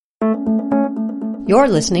You're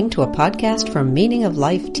listening to a podcast from Meaning of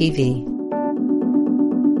Life TV.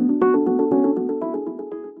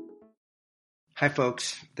 Hi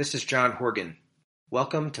folks, this is John Horgan.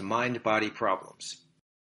 Welcome to Mind Body Problems.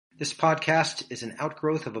 This podcast is an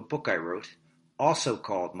outgrowth of a book I wrote, also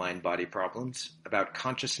called Mind Body Problems, about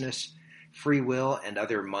consciousness, free will, and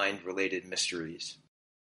other mind-related mysteries.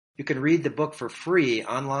 You can read the book for free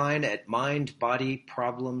online at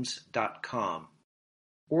mindbodyproblems.com,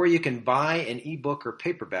 or you can buy an ebook or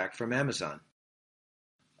paperback from Amazon.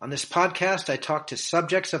 On this podcast, I talk to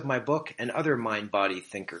subjects of my book and other mind-body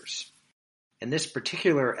thinkers. In this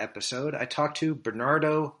particular episode, I talk to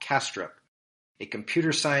Bernardo Kastrup, a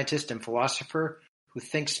computer scientist and philosopher who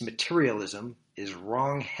thinks materialism is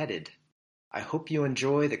wrong-headed. I hope you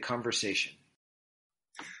enjoy the conversation.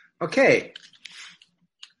 Okay.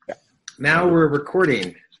 Now we're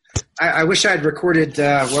recording. I wish I'd recorded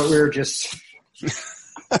what we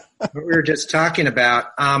were just talking about.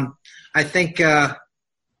 I think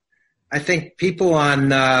people on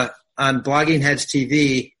Blogging Heads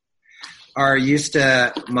TV are used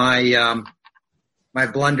to my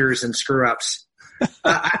blunders and screw ups.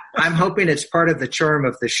 I'm hoping it's part of the charm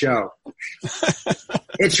of the show.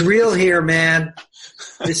 It's real here, man.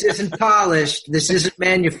 This isn't polished. This isn't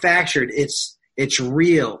manufactured. It's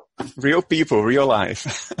real. Real people, real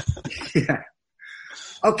life. Yeah.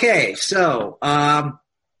 Okay, so I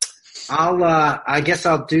guess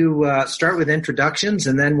I'll start with introductions,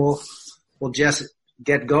 and then we'll just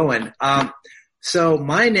get going. So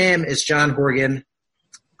my name is John Horgan.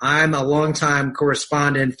 I'm a longtime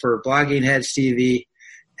correspondent for Blogging Heads TV,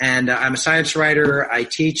 and I'm a science writer. I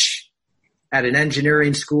teach at an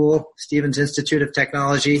engineering school, Stevens Institute of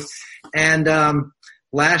Technology, and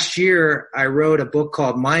last year I wrote a book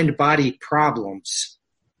called Mind Body Problems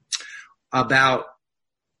about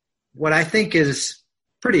what I think is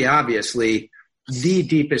pretty obviously the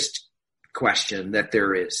deepest question that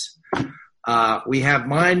there is. We have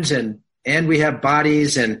minds and we have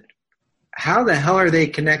bodies, and how the hell are they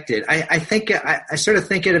connected? I sort of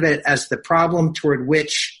think of it as the problem toward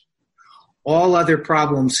which all other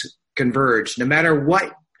problems converge. No matter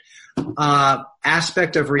what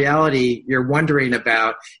aspect of reality you're wondering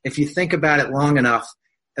about, if you think about it long enough,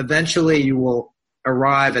 eventually you will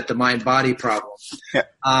arrive at the mind-body problem. Yeah.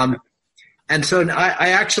 And so I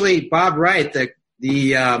actually, Bob Wright,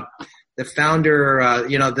 the founder,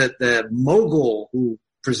 the mogul who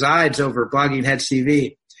presides over Blogging Heads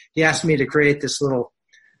TV, he asked me to create this little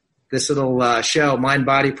show, Mind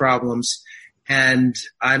Body Problems, and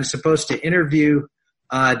I'm supposed to interview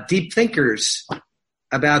deep thinkers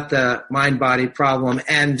about the mind body problem.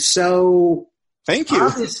 And so, thank you.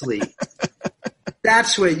 Obviously,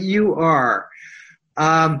 that's what you are.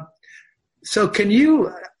 So can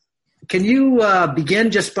you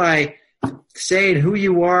begin just by saying who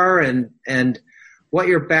you are and what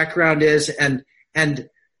your background is, and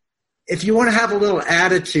if you want to have a little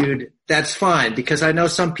attitude, that's fine, because I know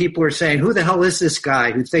some people are saying, who the hell is this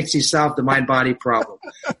guy who thinks he solved the mind body problem?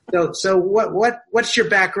 So what's your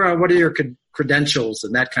background? What are your credentials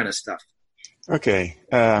and that kind of stuff? Okay.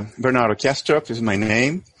 Bernardo Kastrup is my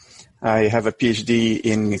name. I have a PhD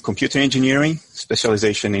in computer engineering,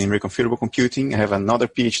 specialization in reconfigurable computing. I have another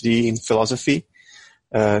PhD in philosophy,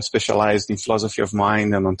 specialized in philosophy of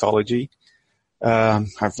mind and ontology.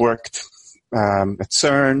 I've worked at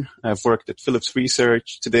CERN. I've worked at Philips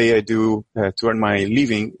Research. Today I do, to earn my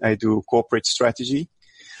living, I do corporate strategy,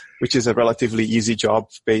 which is a relatively easy job,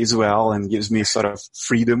 pays well, and gives me sort of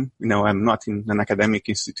freedom. I'm not in an academic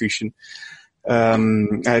institution.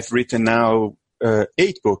 I've written now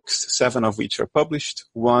 8 books, 7 of which are published,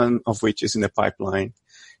 1 of which is in the pipeline,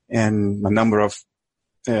 and a number of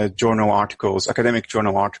academic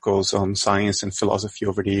journal articles on science and philosophy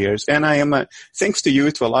over the years. And I am, thanks to you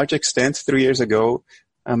to a large extent, 3 years ago,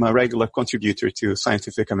 I'm a regular contributor to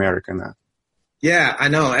Scientific American now. Yeah, I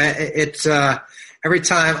know. It's every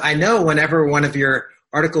time, I know whenever one of your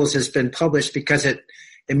articles has been published, because it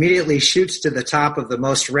immediately shoots to the top of the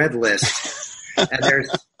most read list. And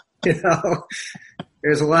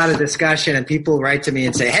there's a lot of discussion, and people write to me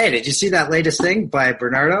and say, hey, did you see that latest thing by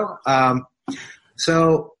Bernardo?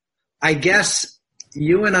 So I guess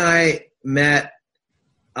you and I met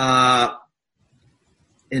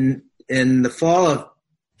in the fall of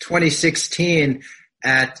 2016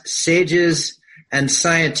 at Sages and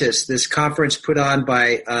Scientists, this conference put on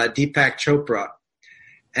by Deepak Chopra.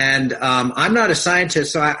 And I'm not a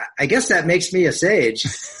scientist, so I guess that makes me a sage.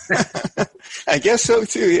 I guess so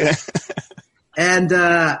too, yeah. And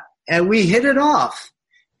we hit it off.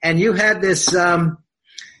 And you had this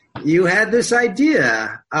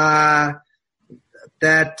idea,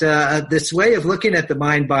 that this way of looking at the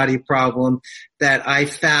mind-body problem that I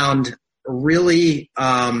found really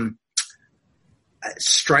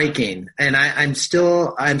striking, and I'm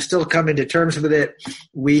still coming to terms with it.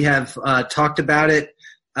 We have talked about it.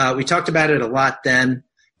 We talked about it a lot then.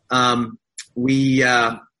 We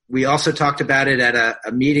also talked about it at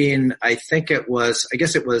a meeting. I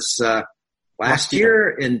guess it was last year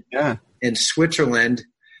in Switzerland.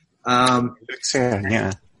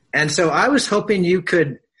 Yeah. And so I was hoping you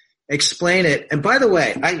could explain it. And by the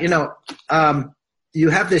way, you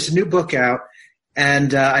have this new book out,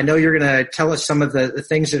 and I know you're going to tell us some of the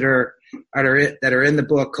things that are in the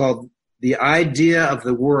book, called The Idea of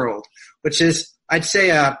the World, which is, I'd say,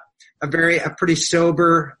 a pretty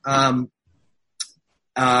sober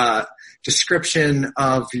description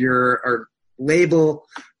of or label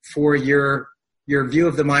for your view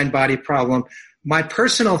of the mind-body problem. My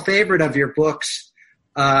personal favorite of your books,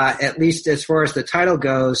 at least as far as the title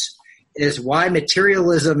goes, is Why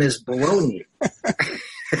Materialism is Baloney.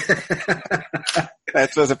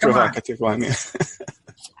 That was a provocative one.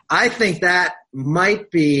 I think that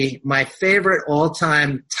might be my favorite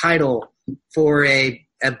all-time title for a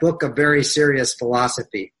book of very serious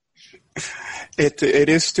philosophy. It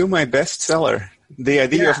is still my bestseller. The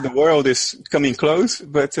Idea of the World is coming close,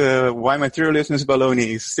 but Why Materialism is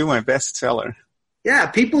Baloney is still my bestseller. Yeah,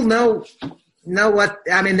 people know what,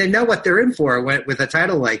 I mean, they know what they're in for with a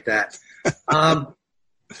title like that.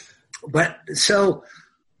 But so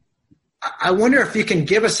I wonder if you can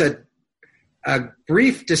give us a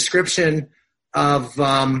brief description of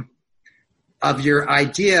your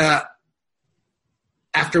idea,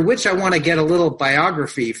 after which I want to get a little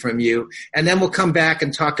biography from you, and then we'll come back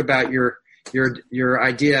and talk about your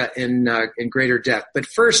idea in greater depth. But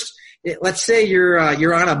first, let's say you're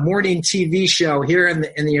on a morning TV show here in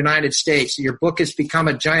the United States. Your book has become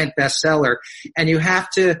a giant bestseller, and you have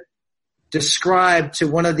to describe to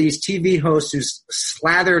one of these TV hosts who's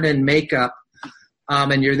slathered in makeup,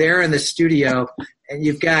 and you're there in the studio, and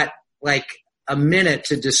you've got like a minute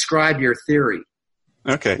to describe your theory.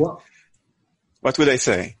 Okay. What would I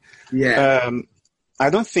say? Yeah. I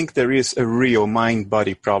don't think there is a real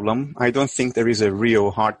mind-body problem. I don't think there is a real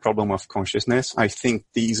hard problem of consciousness. I think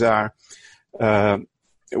these are,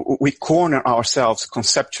 we corner ourselves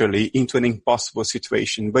conceptually into an impossible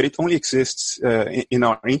situation, but it only exists in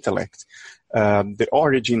our intellect. The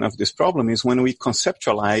origin of this problem is when we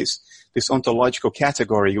conceptualize this ontological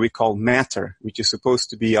category we call matter, which is supposed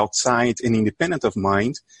to be outside and independent of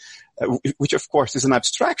mind, which of course is an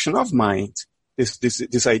abstraction of mind.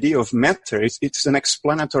 This idea of matter, it's an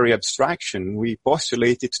explanatory abstraction. We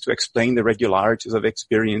postulate it to explain the regularities of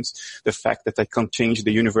experience, the fact that I can't change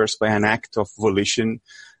the universe by an act of volition,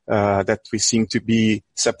 that we seem to be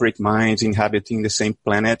separate minds inhabiting the same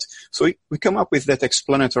planet. So we come up with that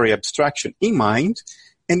explanatory abstraction in mind,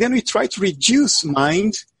 and then we try to reduce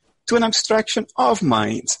mind to an abstraction of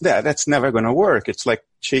mind. That's never going to work. It's like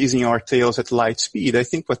chasing our tails at light speed. I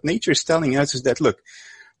think what nature is telling us is that, look,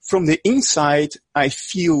 from the inside, I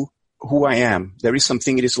feel who I am. There is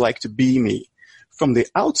something it is like to be me. From the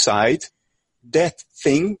outside, that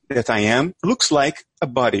thing that I am looks like a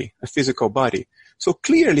body, a physical body. So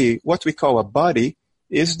clearly, what we call a body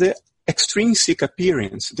is the extrinsic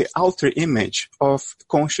appearance, the outer image of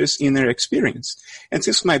conscious inner experience. And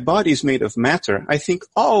since my body is made of matter, I think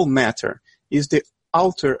all matter is the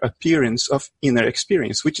outer appearance of inner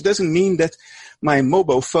experience, which doesn't mean that my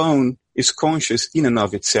mobile phone is conscious in and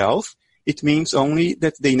of itself. It means only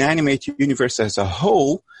that the inanimate universe as a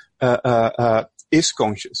whole is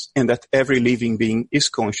conscious, and that every living being is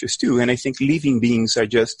conscious too. And I think living beings are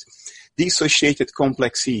just dissociated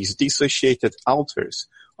complexes, dissociated alters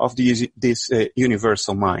of this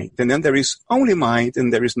universal mind. And then there is only mind,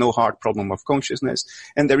 and there is no hard problem of consciousness,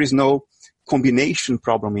 and there is no combination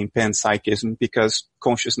problem in panpsychism, because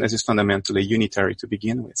consciousness is fundamentally unitary to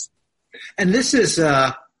begin with. And this is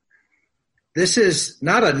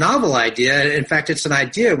not a novel idea. In fact, it's an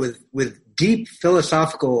idea with deep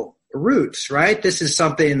philosophical roots, right? This is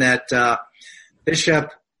something that Bishop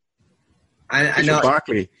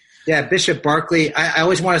Berkeley. Yeah, Bishop Berkeley. I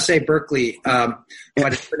always want to say Berkeley, but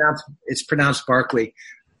it's pronounced Berkeley.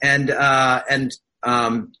 And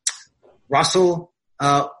Russell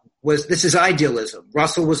this is idealism.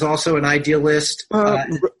 Russell was also an idealist.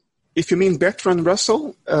 If you mean Bertrand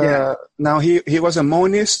Russell, now he was a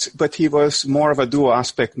monist, but he was more of a dual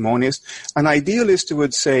aspect monist. An idealist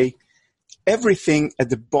would say everything at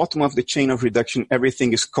the bottom of the chain of reduction,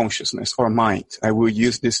 everything is consciousness or mind. I will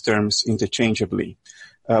use these terms interchangeably.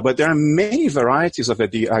 But there are many varieties of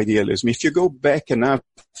idealism. If you go back enough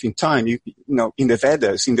in time, you know, in the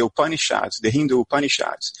Vedas, in the Upanishads, the Hindu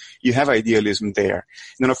Upanishads, you have idealism there.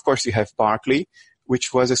 And then, of course, you have Berkeley,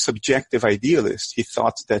 which was a subjective idealist. He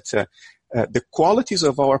thought that the qualities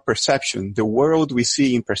of our perception, the world we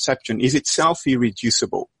see in perception, is itself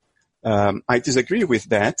irreducible. I disagree with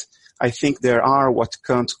that. I think there are what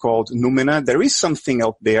Kant called noumena. There is something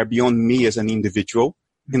out there beyond me as an individual.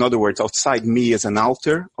 In other words, outside me as an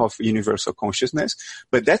alter of universal consciousness.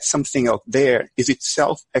 But that something out there is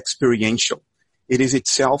itself experiential. It is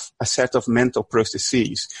itself a set of mental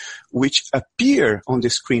processes which appear on the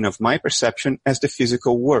screen of my perception as the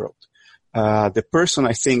physical world. The person,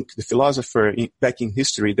 I think, the philosopher back in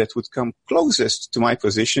history that would come closest to my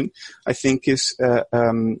position, I think, is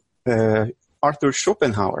Arthur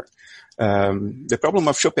Schopenhauer. The problem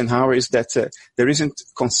of Schopenhauer is that there isn't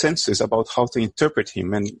consensus about how to interpret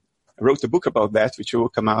him, and I wrote a book about that, which will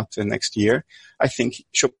come out next year. I think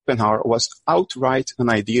Schopenhauer was outright an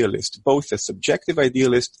idealist, both a subjective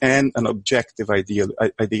idealist and an objective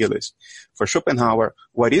idealist. For Schopenhauer,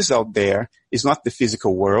 what is out there is not the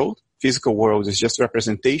physical world. Physical world is just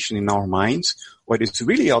representation in our minds. What is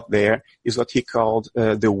really out there is what he called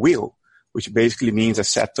the will, which basically means a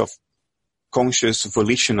set of conscious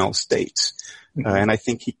volitional states. And I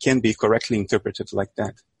think he can be correctly interpreted like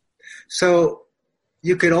that. So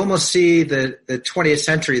you could almost see the 20th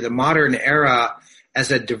century, the modern era,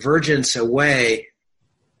 as a divergence away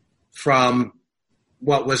from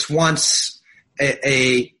what was once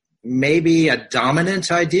a maybe a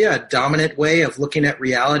dominant idea, a dominant way of looking at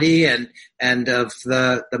reality and of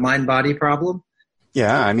the mind-body problem?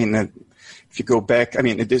 Yeah, I mean, if you go back, I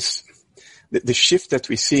mean, it is... The shift that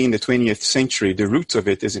we see in the 20th century, the roots of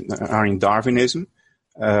it are in Darwinism,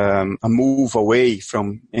 a move away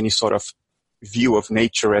from any sort of view of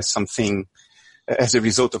nature as something, as a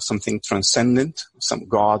result of something transcendent, some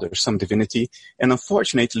God or some divinity. And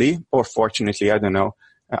unfortunately, or fortunately, I don't know,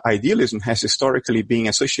 idealism has historically been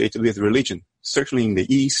associated with religion. Certainly in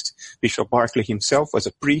the East, Bishop Berkeley himself was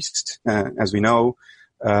a priest, as we know.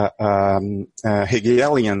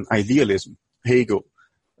 Hegelian idealism, Hegel,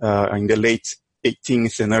 in the late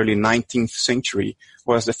 18th and early 19th century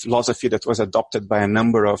was the philosophy that was adopted by a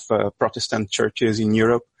number of Protestant churches in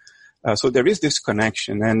Europe. So there is this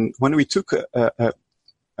connection. And when we took a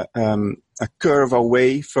curve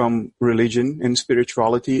away from religion and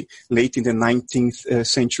spirituality late in the 19th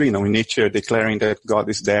century, you know, Nietzsche declaring that God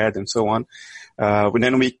is dead and so on,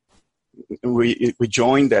 then we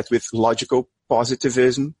joined that with logical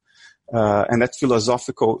positivism, and that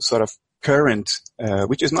philosophical sort of current,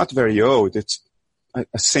 which is not very old, it's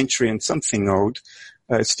a century and something old,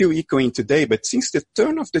 still echoing today. But since the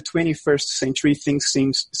turn of the 21st century, things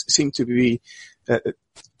seem to be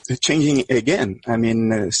changing again. I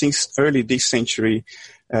mean, since early this century,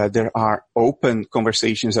 there are open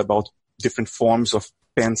conversations about different forms of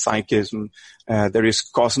panpsychism. There is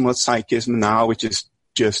cosmopsychism now, which is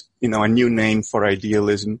just, you know, a new name for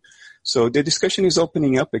idealism. So the discussion is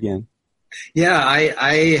opening up again. Yeah,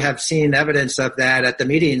 I have seen evidence of that at the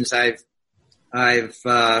meetings I've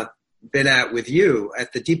been at with you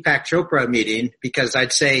at the Deepak Chopra meeting, because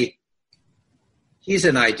I'd say he's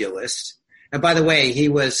an idealist. And by the way, he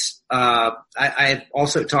was, I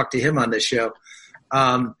also talked to him on this show.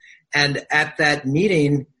 And at that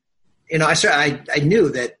meeting, you know, I knew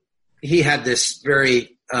that he had this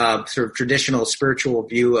very, sort of traditional spiritual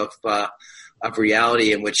view of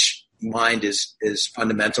reality in which mind is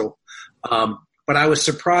fundamental. But I was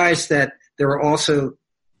surprised that there were also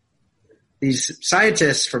these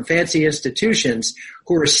scientists from fancy institutions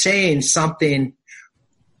who were saying something,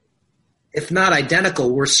 if not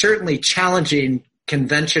identical, were certainly challenging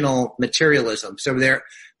conventional materialism. So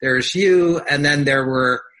there's you, and then there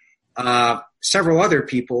were several other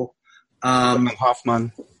people.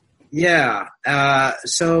 Hoffman. Yeah.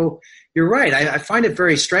 So you're right. I find it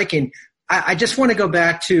very striking. I just want to go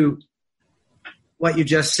back to what you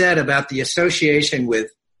just said about the association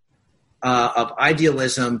with of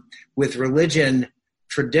idealism with religion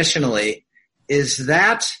traditionally. Is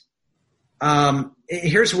that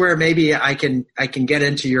here's where maybe I can get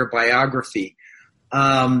into your biography.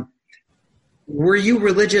 Were you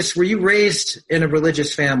religious? Were you raised in a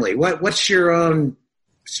religious family? What's your own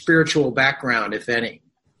spiritual background, if any?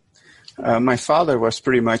 My father was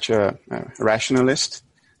pretty much a rationalist.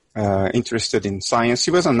 Interested in science.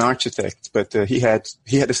 He was an architect, but he had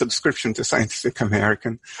a subscription to Scientific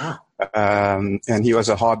American. And he was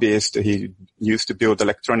a hobbyist. He used to build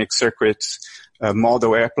electronic circuits,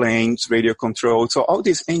 model airplanes, radio control. So all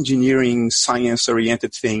these engineering,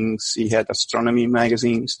 science-oriented things. He had astronomy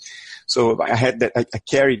magazines. So I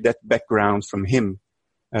carried that background from him,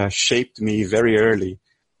 shaped me very early.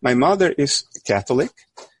 My mother is Catholic,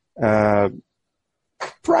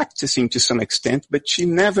 practicing to some extent, but she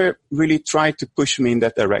never really tried to push me in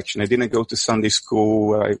that direction. I didn't go to Sunday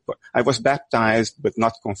school. I was baptized, but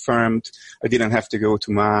not confirmed. I didn't have to go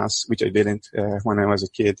to Mass, which I didn't when I was a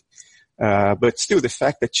kid. But still, the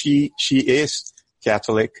fact that she is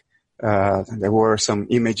Catholic, there were some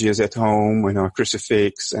images at home, a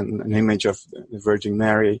crucifix and an image of the Virgin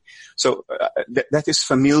Mary. So that is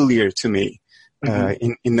familiar to me.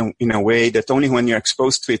 In a way that only when you're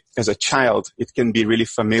exposed to it as a child, it can be really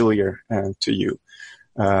familiar to you.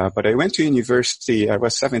 But I went to university, I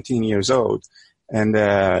was 17 years old, and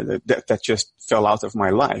that just fell out of my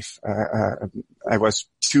life. I was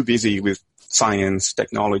too busy with science,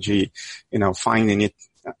 technology, finding it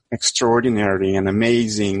extraordinary and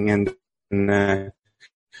amazing. And my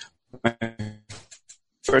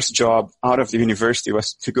first job out of the university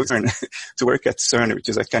was to go to work at CERN, which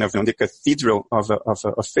is a kind of the cathedral of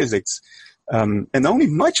physics. And only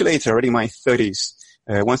much later, already in my 30s,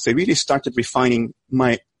 once I really started refining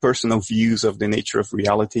my personal views of the nature of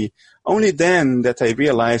reality, only then that I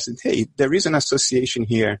realized that, hey, there is an association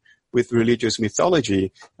here with religious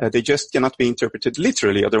mythology. They just cannot be interpreted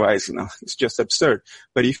literally, otherwise, it's just absurd.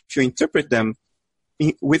 But if you interpret them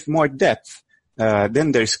with more depth,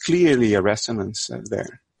 then there's clearly a resonance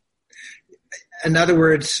there. In other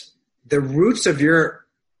words, the roots of your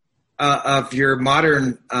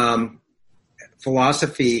modern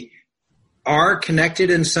philosophy are connected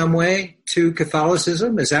in some way to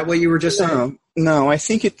Catholicism. Is that what you were just saying? No, I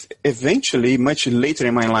think it eventually, much later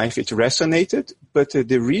in my life, it resonated. But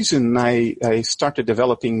the reason I started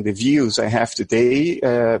developing the views I have today,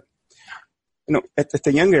 at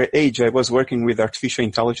a younger age, I was working with artificial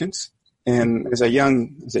intelligence. And as a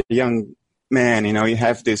young man, you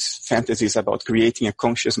have these fantasies about creating a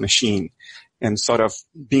conscious machine and sort of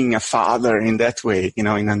being a father in that way, in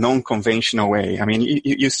a non-conventional way. I mean,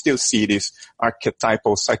 you still see this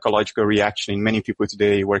archetypal psychological reaction in many people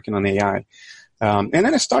today working on AI. And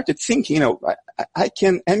then I started thinking, I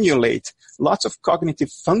can emulate lots of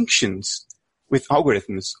cognitive functions with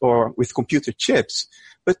algorithms or with computer chips.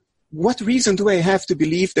 But what reason do I have to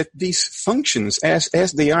believe that these functions, as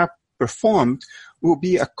they are performed, will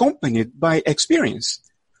be accompanied by experience?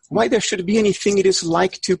 Why there should be anything it is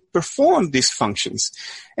like to perform these functions?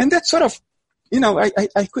 And that sort of,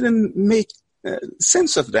 I couldn't make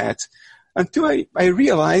sense of that until I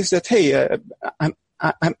realized that, hey, I'm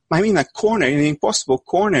in a corner, in an impossible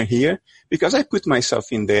corner here, because I put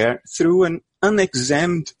myself in there through an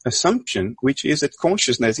unexamined assumption, which is that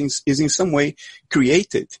consciousness is in some way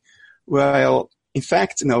created. Well, in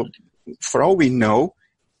fact, for all we know,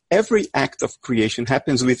 every act of creation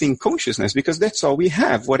happens within consciousness, because that's all we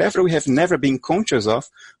have. Whatever we have never been conscious of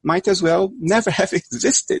might as well never have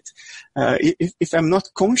existed. If I'm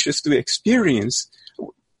not conscious to experience,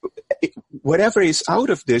 whatever is out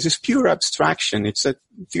of this is pure abstraction. It's a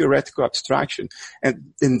theoretical abstraction.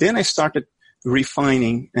 And then I started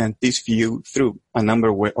refining this view through a number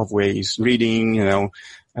of ways, reading,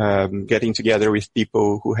 getting together with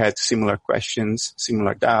people who had similar questions,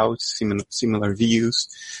 similar doubts, similar views.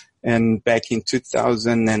 And back in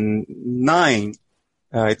 2009,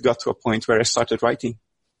 it got to a point where I started writing.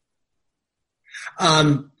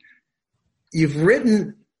 You've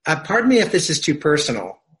written, pardon me if this is too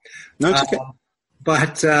personal. No, it's okay.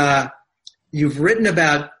 But you've written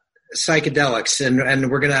about psychedelics, and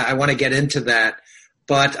I want to get into that.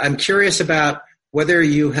 But I'm curious about whether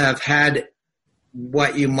you have had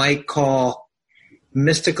what you might call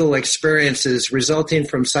mystical experiences resulting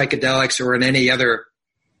from psychedelics or in any other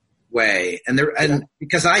way. And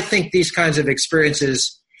because I think these kinds of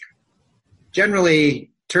experiences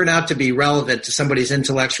generally turn out to be relevant to somebody's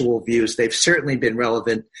intellectual views. They've certainly been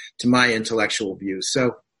relevant to my intellectual views.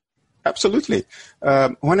 So. Absolutely.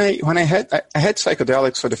 When I had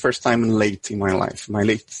psychedelics for the first time late in my life, my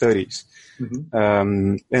late 30s.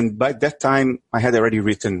 Mm-hmm. And by that time I had already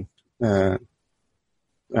written, a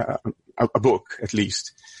book at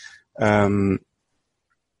least. But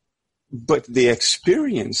the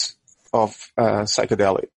experience of,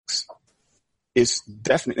 psychedelics is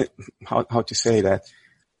definitely, how to say that?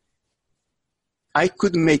 I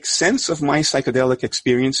could make sense of my psychedelic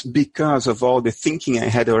experience because of all the thinking I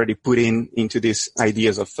had already put into these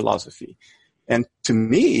ideas of philosophy. And to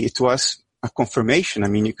me, it was a confirmation. I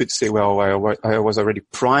mean, you could say, well, I was already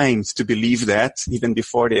primed to believe that even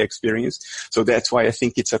before the experience. So that's why I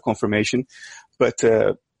think it's a confirmation. But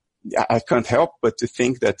I can't help but to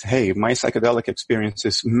think that, hey, my psychedelic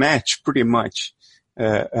experiences match pretty much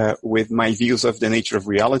with my views of the nature of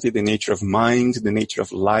reality, the nature of mind, the nature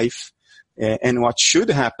of life, and what should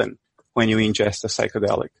happen when you ingest a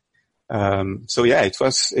psychedelic. So yeah, it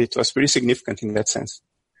was pretty significant in that sense.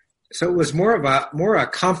 So it was more a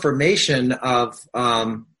confirmation of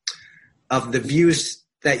the views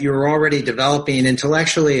that you were already developing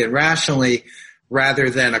intellectually and rationally, rather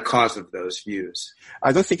than a cause of those views.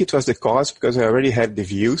 I don't think it was the cause, because I already had the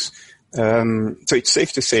views. So it's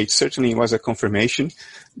safe to say it certainly was a confirmation.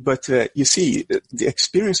 But you see, the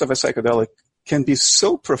experience of a psychedelic can be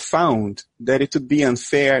so profound that it would be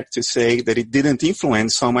unfair to say that it didn't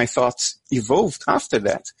influence how my thoughts evolved after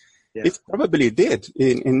that. Yeah. It probably did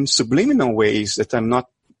in subliminal ways that I'm not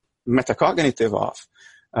metacognitive of.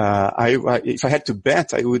 If I had to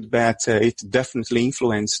bet, I would bet it definitely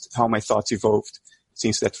influenced how my thoughts evolved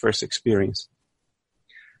since that first experience.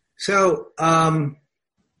 So, I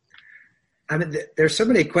mean, there's so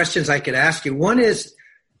many questions I could ask you. One is,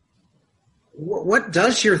 what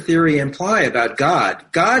does your theory imply about God?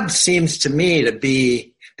 God seems to me to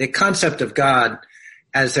be the concept of God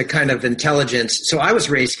as a kind of intelligence. So I was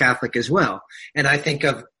raised Catholic as well. And I think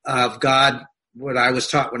of God, what I was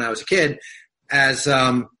taught when I was a kid, as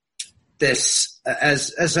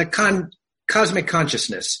as a cosmic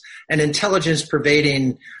consciousness, an intelligence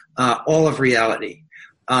pervading all of reality.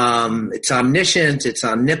 It's omniscient, it's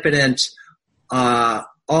omnipotent, all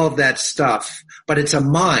of that stuff, but it's a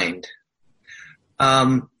mind.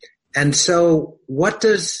 And so what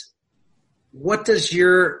does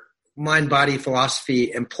your mind-body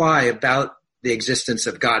philosophy imply about the existence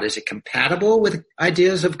of God? Is it compatible with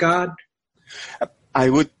ideas of God? I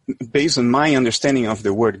would, based on my understanding of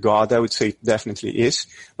the word God, I would say it definitely is.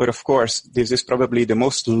 But of course, this is probably the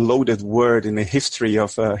most loaded word in the history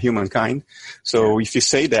of humankind. So if you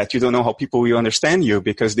say that, you don't know how people will understand you,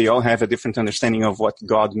 because they all have a different understanding of what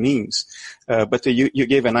God means. But you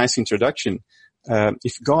gave a nice introduction.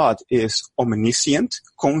 If God is omniscient,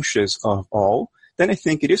 conscious of all, then I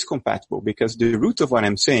think it is compatible, because the root of what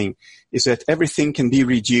I'm saying is that everything can be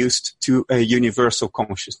reduced to a universal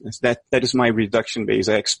consciousness. That is my reduction base.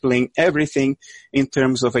 I explain everything in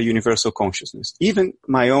terms of a universal consciousness, even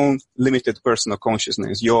my own limited personal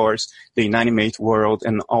consciousness, yours, the inanimate world,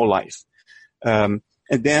 and all life. And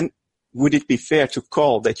then would it be fair to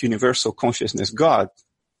call that universal consciousness God?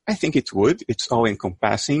 I think it would. It's all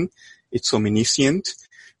encompassing. It's omniscient.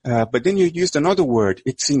 But then you used another word,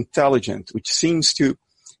 it's intelligent, which seems to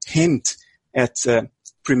hint at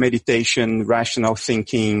premeditation, rational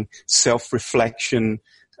thinking, self-reflection,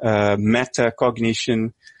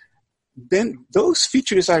 metacognition. Then those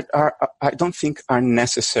features are I don't think are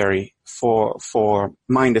necessary for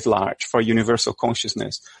mind at large, for universal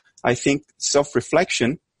consciousness. I think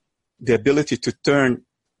self-reflection, the ability to turn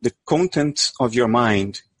the contents of your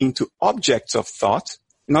mind into objects of thought,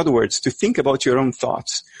 in other words, to think about your own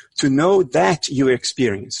thoughts, to know that you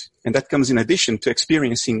experience. And that comes in addition to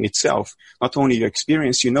experiencing itself. Not only your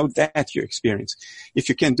experience, you know that you experience. If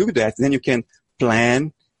you can do that, then you can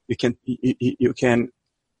plan, you can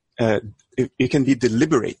be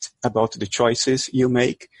deliberate about the choices you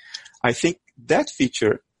make. I think that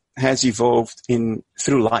feature has evolved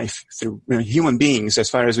through life, through human beings, as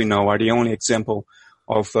far as we know, are the only example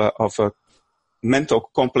of mental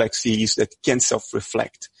complexes that can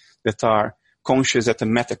self-reflect, that are conscious at a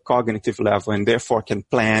metacognitive level, and therefore can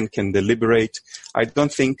plan, can deliberate. I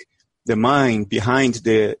don't think the mind behind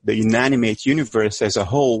the inanimate universe as a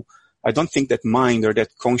whole, I don't think that mind or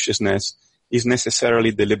that consciousness is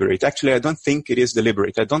necessarily deliberate. Actually, I don't think it is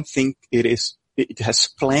deliberate. I don't think it has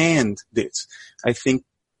planned this. I think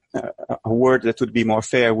a word that would be more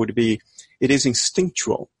fair would be, it is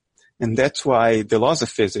instinctual. And that's why the laws of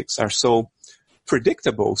physics are so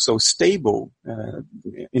predictable, so stable.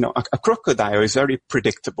 A crocodile is very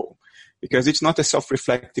predictable because it's not a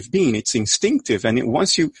self-reflective being. It's instinctive. And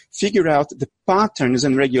once you figure out the patterns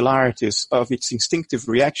and regularities of its instinctive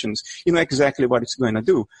reactions, you know exactly what it's going to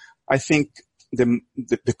do. I think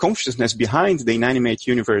the consciousness behind the inanimate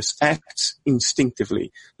universe acts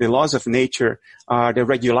instinctively. The laws of nature are the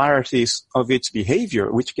regularities of its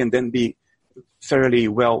behavior, which can then be fairly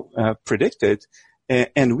well predicted.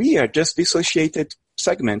 And we are just dissociated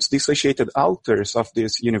segments, dissociated alters of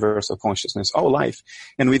this universal consciousness, all life.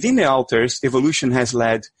 And within the alters, evolution has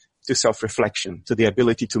led to self-reflection, to the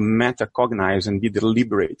ability to metacognize and be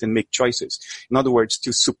deliberate and make choices. In other words,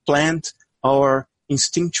 to supplant our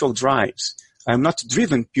instinctual drives, I'm not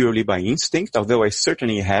driven purely by instinct, although I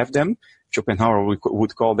certainly have them. Schopenhauer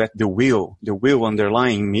would call that the will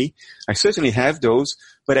underlying me. I certainly have those,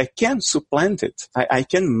 but I can supplant it. I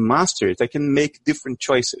can master it. I can make different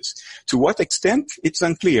choices. To what extent, it's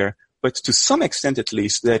unclear, but to some extent at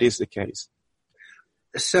least, that is the case.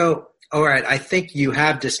 So, all right, I think you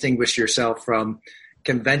have distinguished yourself from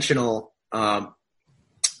conventional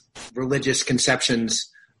religious conceptions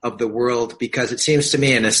of the world, because it seems to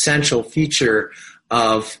me an essential feature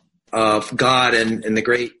of God and the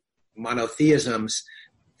great monotheisms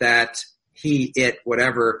that he, it,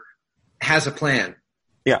 whatever, has a plan,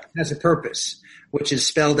 has a purpose, which is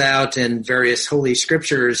spelled out in various holy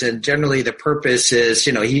scriptures. And generally the purpose is,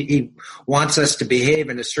 he wants us to behave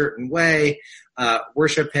in a certain way,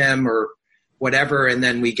 worship him or whatever, and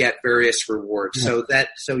then we get various rewards. Yeah.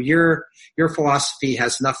 So your philosophy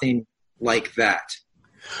has nothing like that.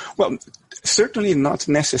 Well, certainly not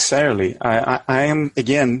necessarily. I am,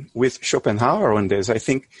 again, with Schopenhauer on this. I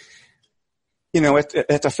think,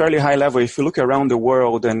 at a fairly high level, if you look around the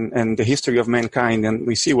world and the history of mankind, and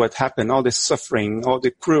we see what happened, all the suffering, all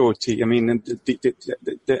the cruelty,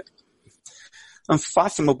 the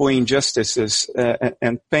unfathomable injustices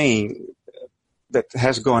and pain that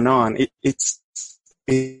has gone on, it's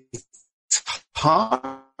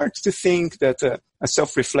hard to think that a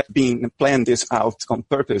self-reflect being planned this out on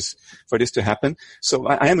purpose for this to happen. So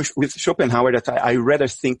I am with Schopenhauer that I rather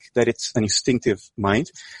think that it's an instinctive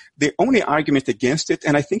mind. The only argument against it,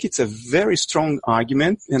 and I think it's a very strong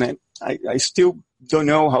argument, and I still don't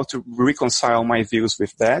know how to reconcile my views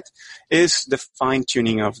with that, is the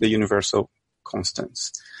fine-tuning of the universal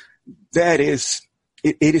constants. That is,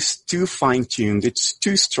 it is too fine-tuned, it's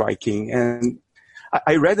too striking, and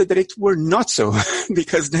I rather that it were not so,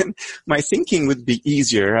 because then my thinking would be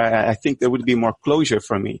easier. I think there would be more closure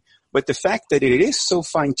for me. But the fact that it is so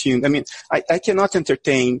fine-tuned, I cannot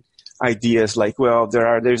entertain ideas like, well,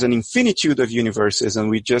 there's an infinitude of universes and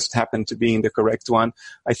we just happen to be in the correct one.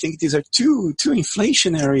 I think these are too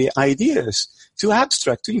inflationary ideas, too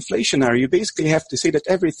abstract, too inflationary. You basically have to say that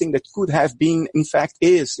everything that could have been, in fact,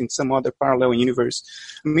 is in some other parallel universe.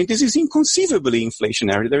 This is inconceivably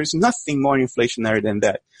inflationary. There is nothing more inflationary than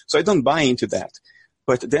that. So I don't buy into that.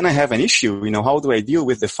 But then I have an issue, how do I deal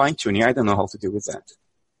with the fine-tuning? I don't know how to deal with that.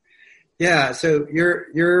 Yeah, so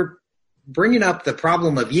you're bringing up the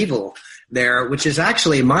problem of evil there, which is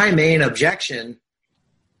actually my main objection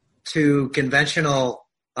to conventional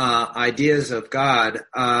ideas of God.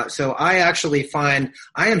 So I actually find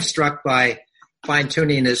I am struck by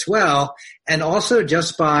fine-tuning as well, and also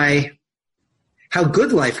just by how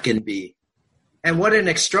good life can be and what an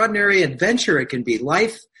extraordinary adventure it can be.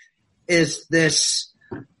 Life is this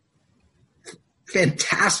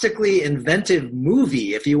fantastically inventive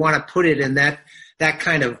movie, if you want to put it in that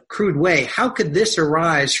kind of crude way. How could this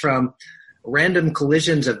arise from random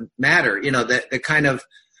collisions of matter? The kind of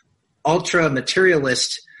ultra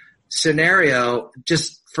materialist scenario,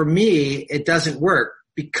 just for me, it doesn't work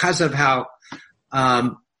because of how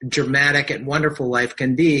dramatic and wonderful life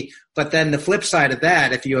can be. But then the flip side of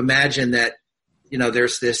that, if you imagine that,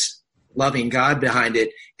 there's this loving God behind it,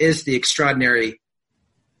 is the extraordinary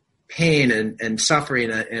pain and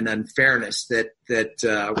suffering and unfairness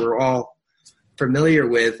that we're all familiar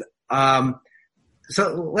with.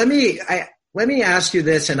 So let me ask you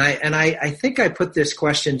this, and I think I put this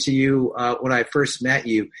question to you when I first met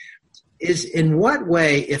you, is in what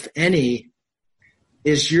way, if any,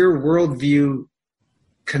 is your worldview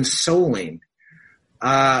consoling?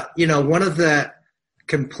 One of the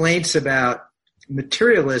complaints about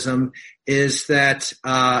materialism is that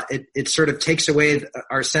it sort of takes away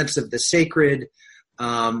our sense of the sacred.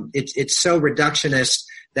 It's so reductionist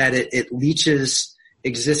that it leaches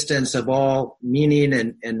existence of all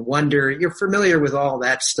meaning and wonder. You're familiar with all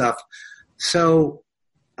that stuff. So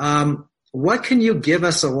what can you give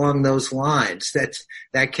us along those lines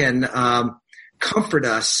that can comfort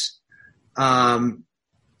us?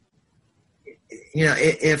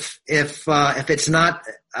 If it's not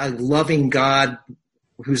a loving God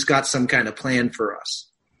who's got some kind of plan for us.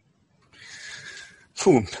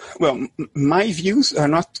 Well, my views are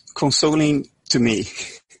not consoling to me.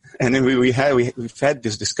 And then we've had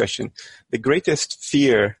this discussion. The greatest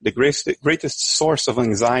fear, the greatest source of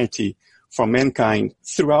anxiety for mankind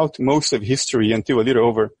throughout most of history until a little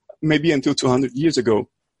over, maybe until 200 years ago,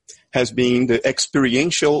 has been the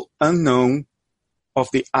experiential unknown of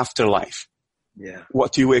the afterlife. Yeah.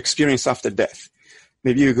 What you will experience after death.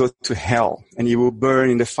 Maybe you go to hell and you will burn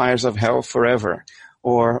in the fires of hell forever.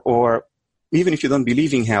 Or even if you don't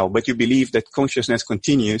believe in hell, but you believe that consciousness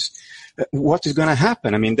continues, what is going to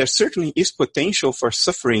happen? I mean, there certainly is potential for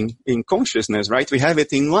suffering in consciousness, right? We have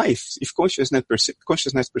it in life. If consciousness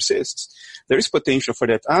persists, there is potential for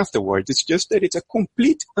that afterwards. It's just that it's a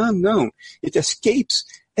complete unknown. It escapes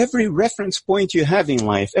every reference point you have in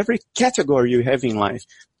life, every category you have in life.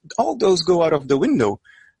 All those go out of the window.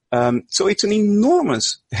 So it's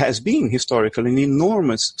has been historically an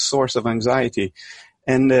enormous source of anxiety.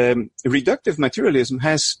 And reductive materialism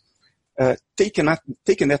has taken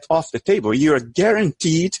that off the table. You are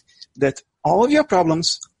guaranteed that all of your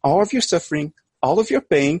problems, all of your suffering, all of your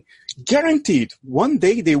pain, guaranteed, one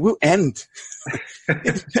day they will end.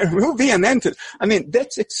 There will be an end. I mean,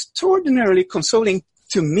 that's extraordinarily consoling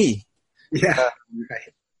to me. Yeah,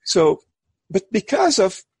 right. So, but because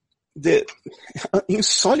of the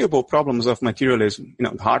insoluble problems of materialism,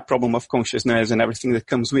 the hard problem of consciousness and everything that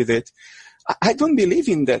comes with it, I don't believe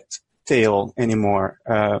in that tale anymore.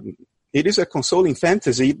 It is a consoling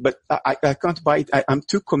fantasy, but I can't buy it. I'm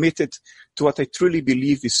too committed to what I truly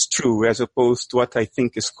believe is true as opposed to what I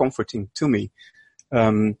think is comforting to me.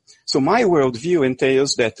 So my worldview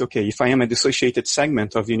entails that, okay, if I am a dissociated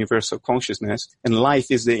segment of universal consciousness and life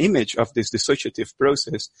is the image of this dissociative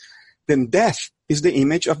process, then death is the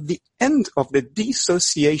image of the end of the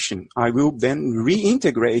dissociation. I will then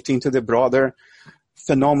reintegrate into the broader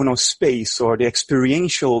phenomenal space or the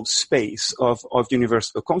experiential space of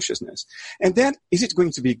universal consciousness. And then, is it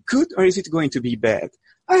going to be good or is it going to be bad?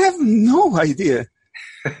 I have no idea.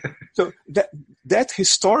 So that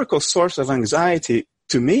historical source of anxiety,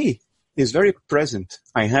 to me, is very present.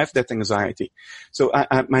 I have that anxiety. So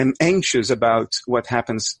I'm anxious about what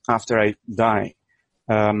happens after I die.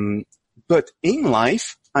 But in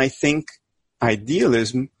life, I think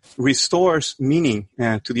idealism restores meaning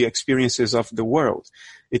to the experiences of the world.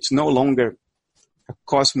 It's no longer a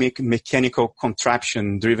cosmic mechanical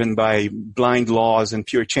contraption driven by blind laws and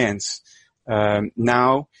pure chance.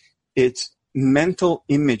 Now it's mental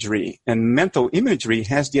imagery, and mental imagery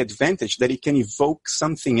has the advantage that it can evoke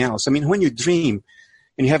something else. I mean, when you dream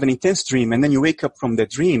and you have an intense dream and then you wake up from the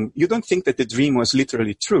dream, you don't think that the dream was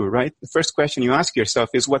literally true, right? The first question you ask yourself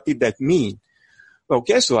is, what did that mean? Well,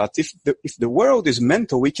 guess what? If the world is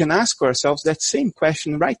mental, we can ask ourselves that same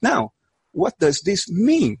question right now. What does this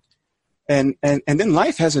mean? And then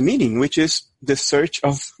life has a meaning, which is the search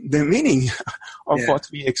of the meaning of what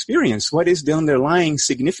we experience. What is the underlying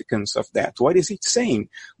significance of that? What is it saying?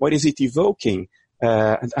 What is it evoking?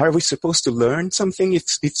 Are we supposed to learn something? If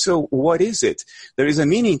so, what is it? There is a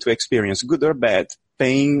meaning to experience, good or bad,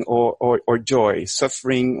 pain or joy,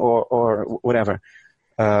 suffering or whatever.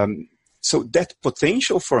 So that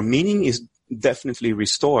potential for meaning is definitely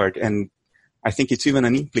restored, and I think it's even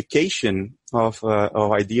an implication of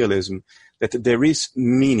idealism that there is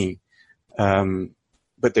meaning,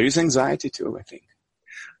 but there is anxiety too, I think.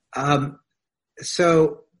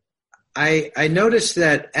 So I noticed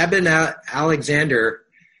that Eben Alexander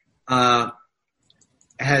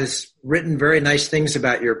has written very nice things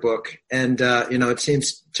about your book, and it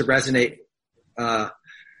seems to resonate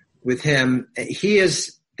with him. He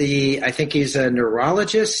is I think he's a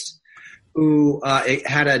neurologist who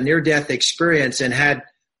had a near-death experience and had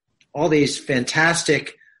all these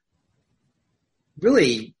fantastic,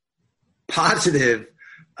 really positive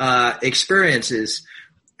experiences.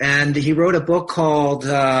 And he wrote a book called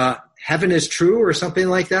Heaven is True or something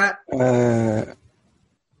like that.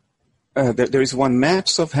 There is one,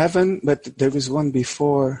 Maps of Heaven, but there is one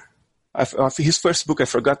before. His first book, I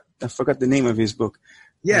forgot the name of his book.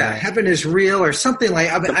 Yeah, Heaven is Real or something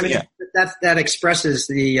like. I mean, that expresses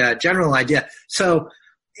the general idea. So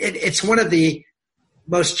it's one of the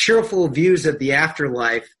most cheerful views of the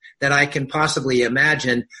afterlife that I can possibly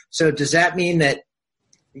imagine. So does that mean that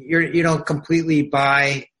you don't completely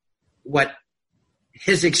buy what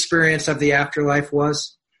his experience of the afterlife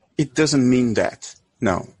was? It doesn't mean that.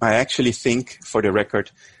 No, I actually think, for the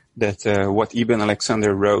record, that what Eben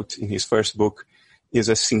Alexander wrote in his first book is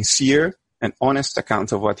a sincere and honest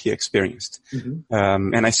account of what he experienced.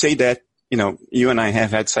 Mm-hmm. And I say that, you and I have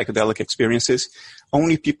had psychedelic experiences.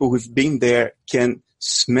 Only people who've been there can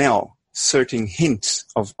smell certain hints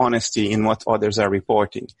of honesty in what others are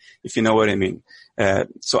reporting, if you know what I mean.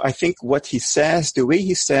 So I think what he says, the way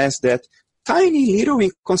he says that, tiny little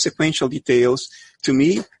inconsequential details, to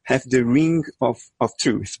me, have the ring of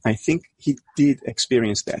truth. I think he did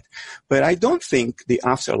experience that. But I don't think the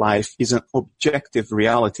afterlife is an objective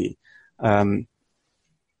reality, in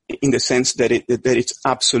the sense that it's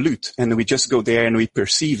absolute and we just go there and we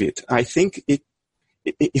perceive it. I think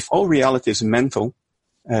if all reality is mental,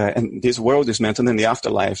 and this world is mental, then the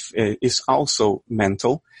afterlife is also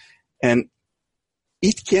mental. And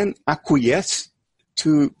it can acquiesce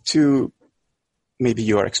to maybe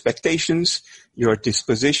your expectations, your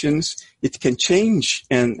dispositions. It can change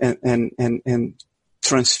and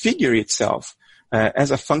transfigure itself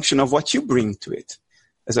as a function of what you bring to it,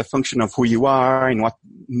 as a function of who you are, in what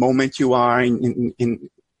moment you are in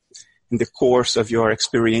the course of your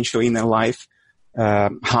experiential inner life,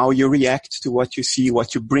 how you react to what you see,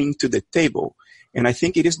 what you bring to the table. And I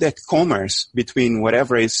think it is that commerce between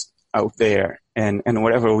whatever is out there and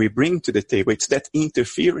whatever we bring to the table. It's that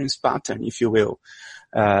interference pattern, if you will,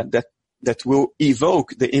 that will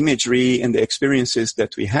evoke the imagery and the experiences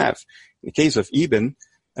that we have. In the case of Eben,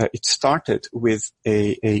 it started with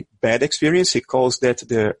a bad experience. He calls that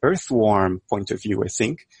the earthworm point of view, I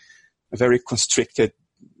think. A very constricted,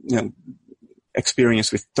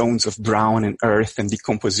 experience with tones of brown and earth and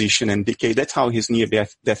decomposition and decay. That's how his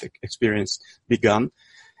near-death experience began.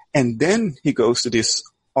 And then he goes to this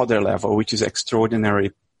other level, which is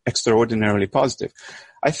extraordinarily positive.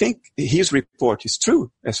 I think his report is true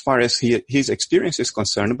as far as his experience is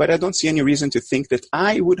concerned, but I don't see any reason to think that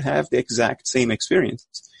I would have the exact same experience.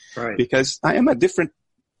 Right. Because I am a different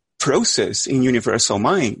process in universal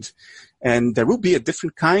mind, and there will be a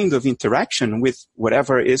different kind of interaction with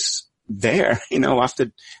whatever is there,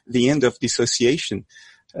 after the end of dissociation.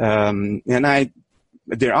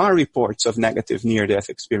 There are reports of negative near-death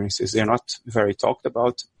experiences. They're not very talked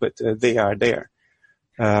about, but they are there.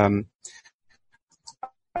 I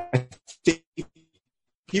think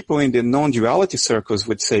people in the non-duality circles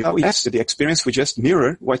would say, oh yes, the experience will just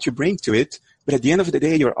mirror what you bring to it. But at the end of the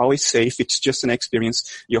day, you're always safe. It's just an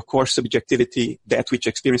experience. Your core subjectivity, that which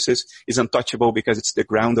experiences, is untouchable because it's the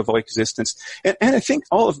ground of all existence. And I think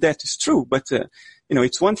all of that is true. But,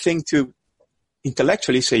 it's one thing to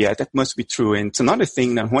intellectually say, yeah, that must be true. And it's another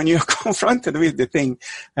thing that when you're confronted with the thing,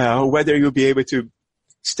 whether you'll be able to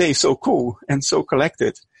stay so cool and so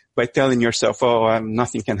collected by telling yourself, oh,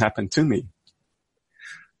 nothing can happen to me.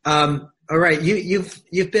 All right.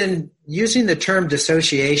 You've been using the term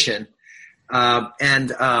dissociation. I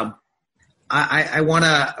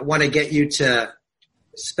want to get you to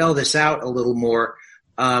spell this out a little more.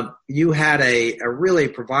 You had a really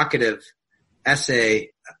provocative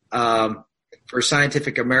essay for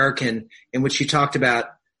Scientific American in which you talked about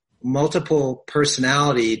multiple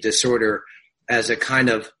personality disorder as a kind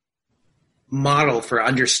of model for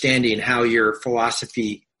understanding how your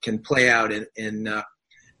philosophy can play out in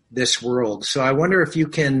this world. So I wonder if you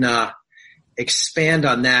can expand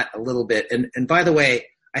on that a little bit. And by the way,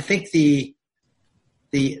 I think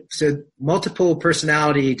so multiple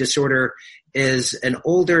personality disorder is an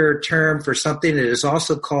older term for something that is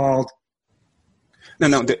also called.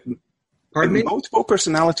 Pardon me? Multiple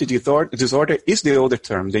personality disorder is the older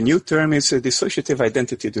term. The new term is a dissociative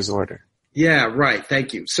identity disorder. Yeah, right.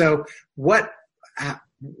 Thank you. So what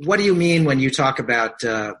do you mean when you talk about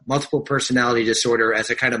multiple personality disorder as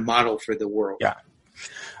a kind of model for the world? Yeah.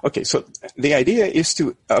 Okay, so the idea is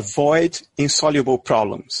to avoid insoluble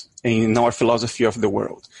problems in our philosophy of the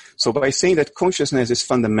world. So by saying that consciousness is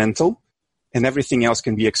fundamental and everything else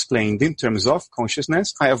can be explained in terms of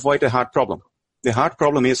consciousness, I avoid a hard problem. The hard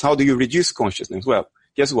problem is, how do you reduce consciousness? Well,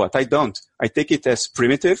 guess what? I don't. I take it as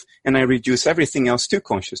primitive and I reduce everything else to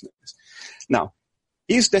consciousness. Now,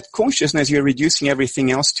 is that consciousness you're reducing everything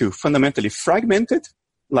else to fundamentally fragmented?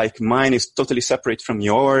 Like mine is totally separate from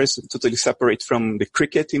yours, totally separate from the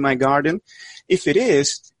cricket in my garden. If it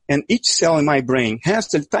is, and each cell in my brain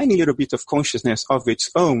has a tiny little bit of consciousness of its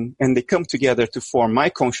own, and they come together to form my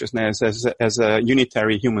consciousness as a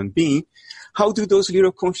unitary human being, how do those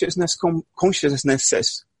little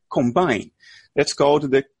consciousnesses combine? That's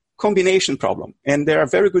called the combination problem. And there are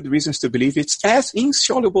very good reasons to believe it's as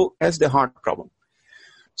insoluble as the hard problem.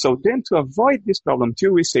 So then to avoid this problem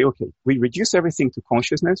too, we say, okay, we reduce everything to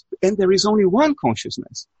consciousness, and there is only one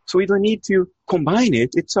consciousness. So we don't need to combine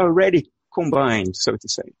it. It's already combined, so to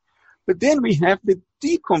say. But then we have the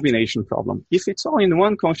decombination problem. If it's all in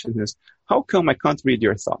one consciousness, how come I can't read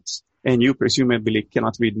your thoughts? And you presumably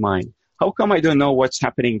cannot read mine. How come I don't know what's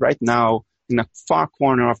happening right now in a far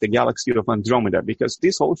corner of the galaxy of Andromeda? Because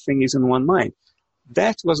this whole thing is in one mind.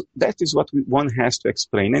 That is what one has to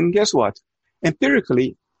explain. And guess what?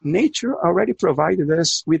 Empirically, nature already provided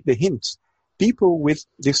us with the hints. People with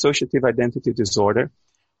dissociative identity disorder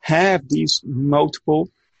have these multiple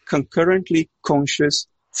concurrently conscious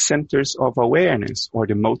centers of awareness, or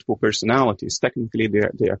the multiple personalities. Technically,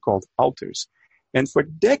 they are called alters. And for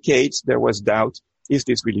decades, there was doubt. Is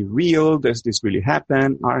this really real? Does this really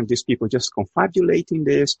happen? Aren't these people just confabulating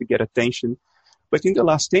this to get attention? But in the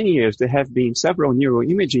last 10 years, there have been several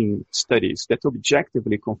neuroimaging studies that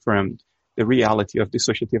objectively confirmed the reality of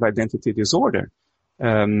dissociative identity disorder.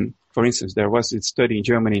 For instance, there was a study in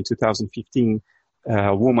Germany in 2015,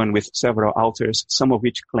 a woman with several alters, some of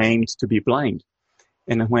which claimed to be blind.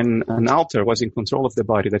 And when an alter was in control of the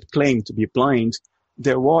body that claimed to be blind,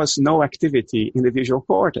 there was no activity in the visual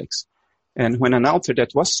cortex. And when an alter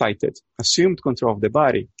that was sighted assumed control of the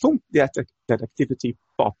body, boom, that activity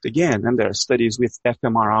popped again. And there are studies with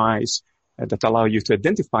fMRIs that allow you to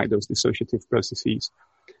identify those dissociative processes.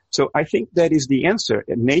 So I think that is the answer.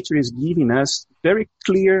 And nature is giving us very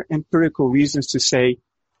clear empirical reasons to say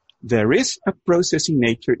there is a process in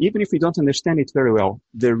nature, even if we don't understand it very well.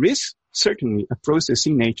 There is certainly a process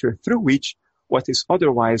in nature through which what is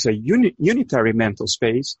otherwise a unitary mental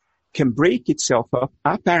space can break itself up,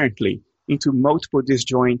 apparently, into multiple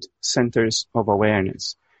disjoint centers of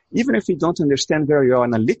awareness. Even if we don't understand very well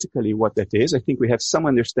analytically what that is, I think we have some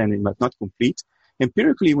understanding, but not complete.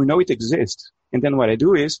 Empirically, we know it exists. And then what I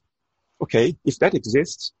do is, okay, if that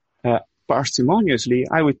exists, parsimoniously,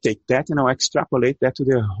 I would take that and I'll extrapolate that to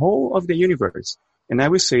the whole of the universe. And I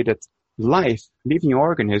would say that life, living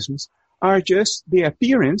organisms, are just the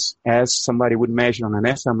appearance, as somebody would measure on an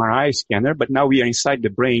fMRI scanner, but now we are inside the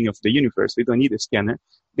brain of the universe. We don't need a scanner.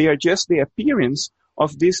 They are just the appearance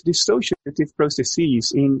of these dissociative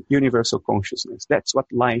processes in universal consciousness. That's what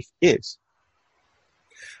life is.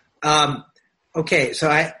 Okay, so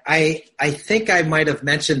I think I might have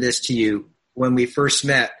mentioned this to you when we first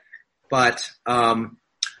met, but I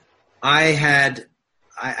had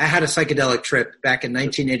a psychedelic trip back in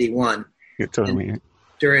 1981. You told me.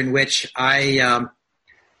 During which I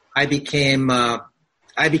became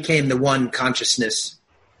the one consciousness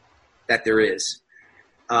that there is,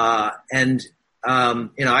 and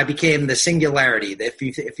I became the singularity.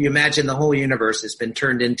 If you imagine the whole universe has been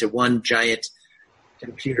turned into one giant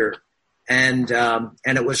computer, and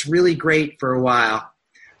it was really great for a while.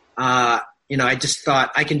 I just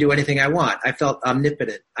thought I can do anything I want. I felt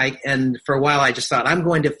omnipotent. And for a while I just thought I'm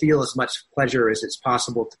going to feel as much pleasure as it's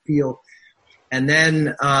possible to feel. And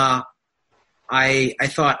then I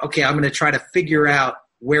thought, okay, I'm going to try to figure out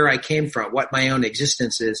where I came from, what my own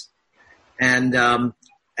existence is. And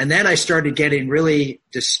then I started getting really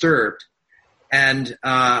disturbed. And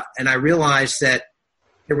I realized that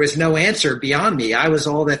there was no answer beyond me. I was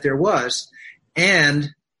all that there was.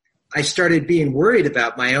 And I started being worried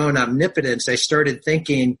about my own omnipotence. I started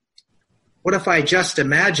thinking, what if I just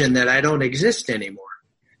imagine that I don't exist anymore?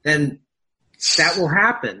 Then that will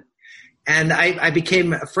happen. And I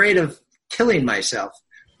became afraid of killing myself.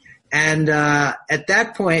 And at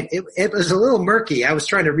that point, it was a little murky. I was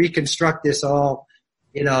trying to reconstruct this all,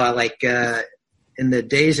 in the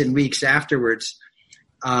days and weeks afterwards.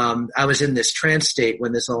 I was in this trance state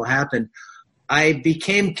when this all happened. I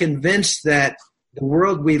became convinced that the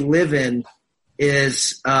world we live in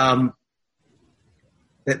is that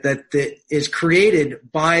is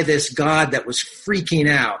created by this God that was freaking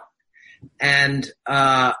out and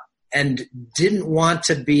didn't want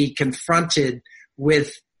to be confronted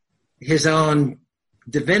with his own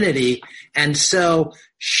divinity, and so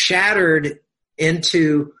shattered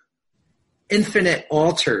into infinite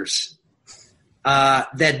alters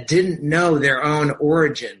that didn't know their own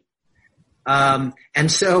origin. And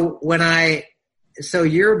so so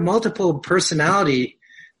your multiple personality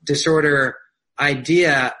disorder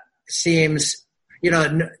idea seems,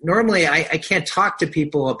 normally I can't talk to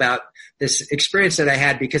people about this experience that I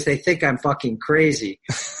had because they think I'm fucking crazy.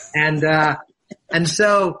 And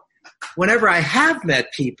so whenever I have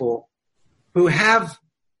met people who have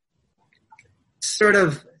sort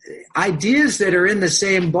of ideas that are in the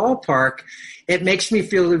same ballpark, it makes me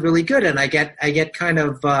feel really good, and I get kind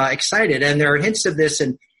of excited. And there are hints of this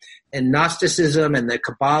in Gnosticism and the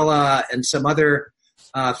Kabbalah and some other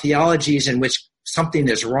theologies in which something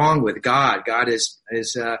is wrong with God. God is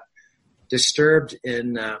disturbed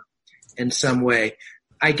in some way.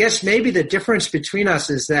 I guess maybe the difference between us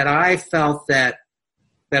is that I felt that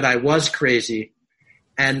I was crazy,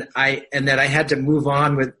 and that I had to move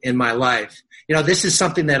on in my life. This is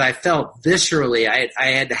something that I felt viscerally.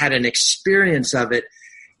 I had an experience of it,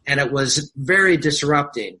 and it was very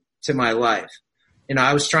disrupting to my life.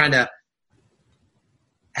 I was trying to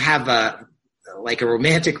have a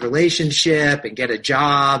romantic relationship and get a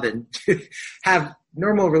job and have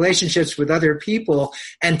normal relationships with other people,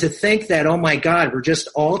 and to think that, oh my God, we're just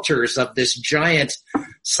alters of this giant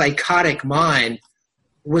psychotic mind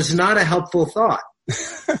was not a helpful thought.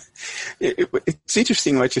 It's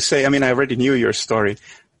interesting what you say. I mean, I already knew your story.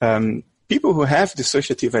 People who have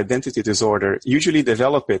dissociative identity disorder usually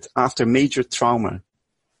develop it after major trauma.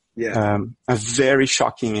 Yeah. A very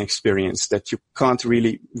shocking experience that you can't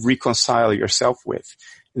really reconcile yourself with.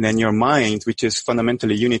 And then your mind, which is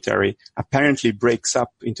fundamentally unitary, apparently breaks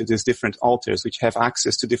up into these different alters, which have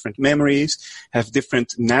access to different memories, have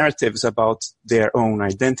different narratives about their own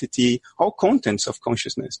identity, all contents of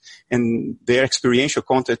consciousness. And their experiential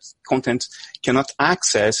content cannot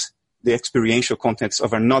access the experiential contents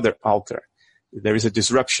of another alter. There is a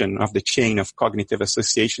disruption of the chain of cognitive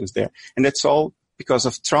associations there. And that's all because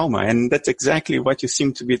of trauma. And that's exactly what you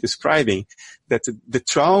seem to be describing, that the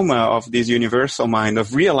trauma of this universal mind,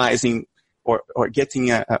 of realizing or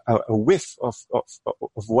getting a whiff of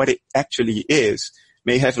what it actually is,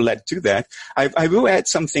 may have led to that. I will add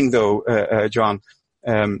something though, John.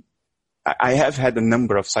 I have had a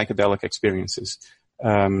number of psychedelic experiences.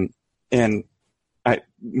 And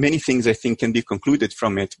many things I think can be concluded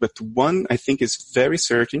from it, but one I think is very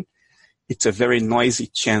certain. It's a very noisy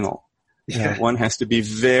channel. One has to be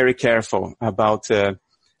very careful about the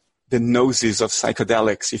noses of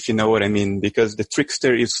psychedelics, if you know what I mean, because the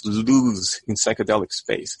trickster is loose in psychedelic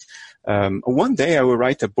space. One day I will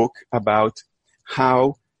write a book about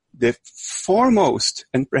how the foremost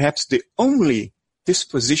and perhaps the only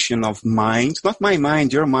disposition of mind, not my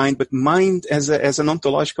mind, your mind, but mind as an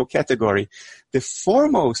ontological category, the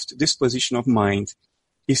foremost disposition of mind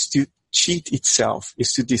is to cheat itself,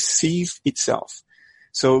 is to deceive itself.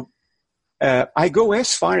 So I go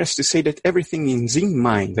as far as to say that everything is in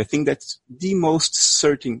mind. I think that's the most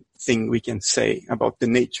certain thing we can say about the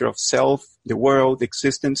nature of self, the world,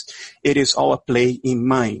 existence. It is all a play in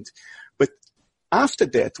mind. But after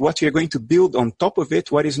that, what you're going to build on top of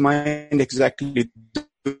it, what is mind exactly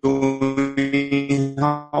doing?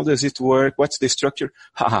 How does it work? What's the structure?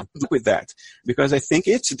 With that. Because I think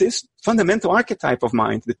it's this fundamental archetype of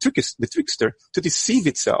mind, the trickster, to deceive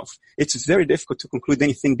itself. It's very difficult to conclude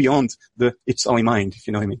anything beyond it's all in mind, if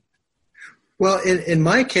you know what I mean. Well, in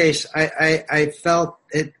my case, I felt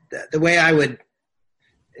it, the way I would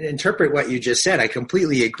interpret what you just said, I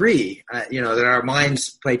completely agree, that our minds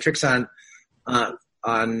play tricks on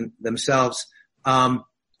themselves.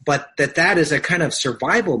 But that is a kind of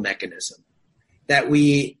survival mechanism, that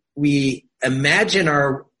we imagine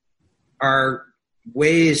our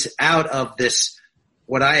ways out of this,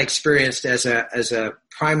 what I experienced as a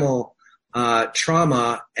primal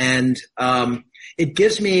trauma, and it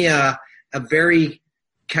gives me a very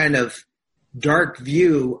kind of dark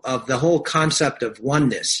view of the whole concept of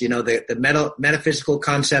oneness. The metaphysical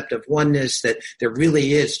concept of oneness, that there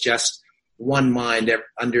really is just one mind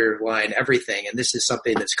underlying everything. And this is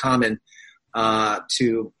something that's common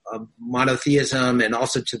to monotheism and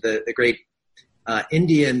also to the great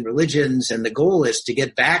Indian religions. And the goal is to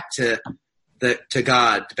get back to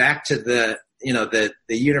God, back to the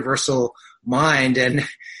universal mind. And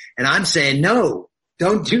I'm saying, no,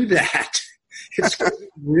 don't do that. It's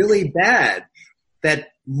really bad. That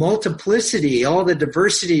multiplicity, all the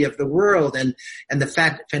diversity of the world and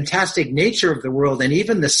the fantastic nature of the world, and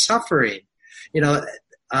even the suffering,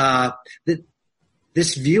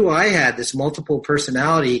 this view I had, this multiple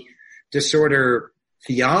personality disorder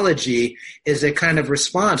theology, is a kind of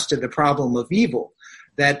response to the problem of evil,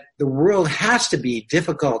 that the world has to be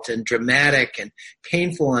difficult and dramatic and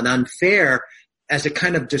painful and unfair as a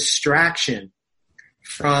kind of distraction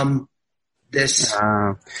from this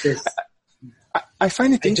I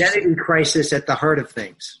find it identity crisis at the heart of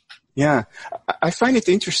things. Yeah, I find it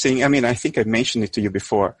interesting. I mean, I think I mentioned it to you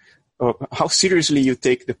before, how seriously you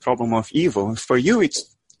take the problem of evil. For you,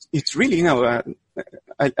 it's really, a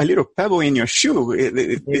little pebble in your shoe.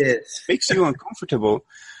 It makes you uncomfortable.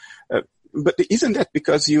 But isn't that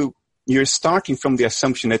because you're starting from the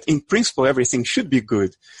assumption that in principle everything should be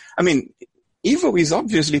good? I mean, evil is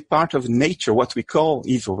obviously part of nature, what we call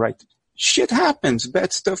evil, right? Shit happens,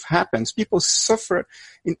 bad stuff happens, people suffer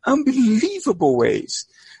in unbelievable ways.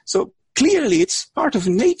 So clearly it's part of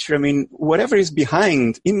nature. I mean, whatever is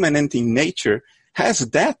behind, immanent in nature, has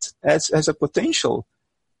that as a potential.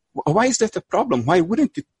 Why is that a problem? Why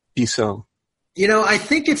wouldn't it be so? I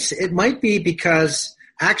think it might be because,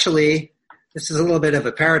 actually, this is a little bit of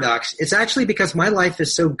a paradox. It's actually because my life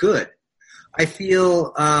is so good. I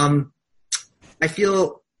feel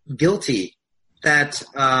guilty that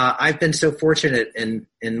I've been so fortunate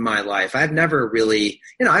in my life. I've never really,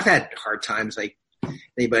 I've had hard times like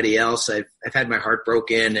anybody else. I've had my heart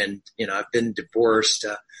broken, and I've been divorced,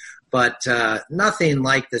 but nothing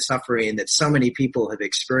like the suffering that so many people have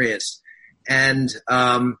experienced. And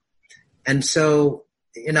so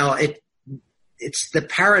it's the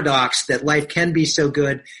paradox that life can be so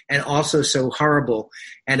good and also so horrible,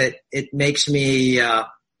 and it makes me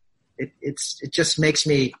it just makes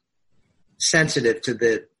me sensitive to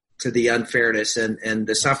the unfairness and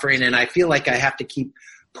the suffering, and I feel like I have to keep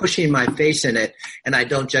pushing my face in it, and I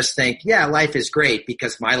don't just think, yeah, life is great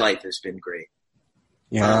because my life has been great.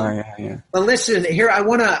 Yeah. But listen, here I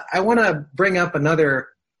wanna bring up another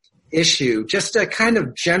issue, just a kind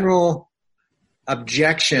of general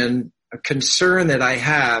objection, a concern that I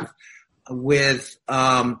have with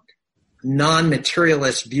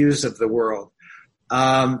non-materialist views of the world.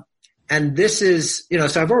 And this is,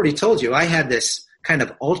 so I've already told you, I had this kind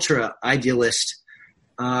of ultra-idealist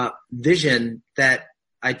vision that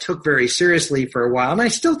I took very seriously for a while, and I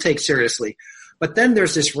still take seriously. But then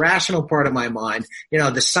there's this rational part of my mind,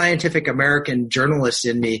 the scientific American journalist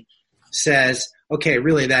in me says, okay,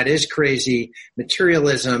 really, that is crazy.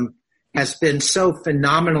 Materialism has been so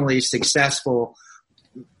phenomenally successful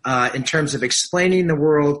in terms of explaining the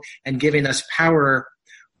world and giving us power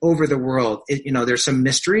over the world. There's some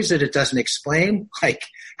mysteries that it doesn't explain, like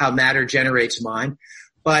how matter generates mind,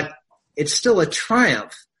 but it's still a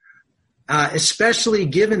triumph, especially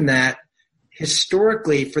given that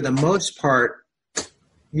historically, for the most part,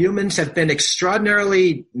 humans have been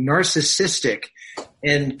extraordinarily narcissistic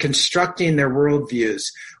in constructing their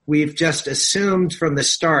worldviews. We've just assumed from the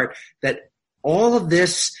start that all of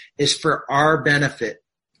this is for our benefit,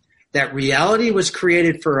 that reality was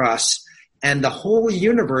created for us, and the whole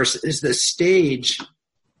universe is the stage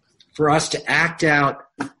for us to act out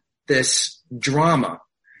this drama.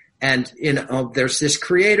 And, there's this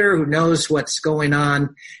creator who knows what's going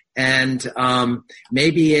on, and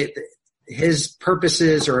maybe his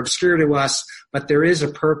purposes are obscure to us, but there is a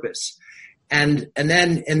purpose. And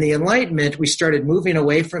then in the Enlightenment, we started moving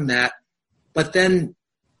away from that. But then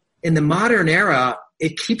in the modern era,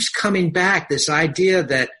 it keeps coming back, this idea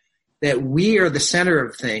that we are the center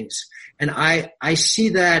of things. And I see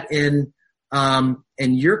that in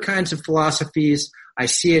your kinds of philosophies. I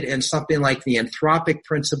see it in something like the anthropic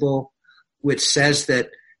principle, which says that,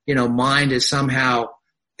 mind is somehow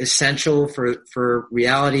essential for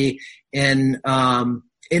reality. In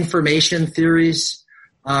information theories,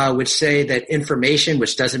 which say that information,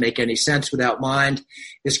 which doesn't make any sense without mind,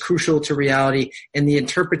 is crucial to reality. In the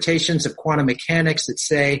interpretations of quantum mechanics that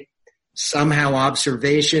say somehow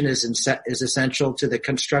observation is essential to the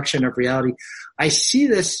construction of reality. I see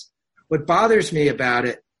this. What bothers me about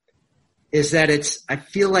it is that I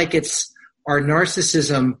feel like it's our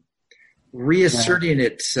narcissism reasserting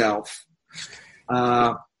itself.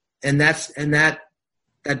 And that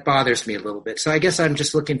bothers me a little bit. So I guess I'm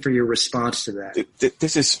just looking for your response to that.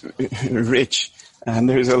 This is rich, and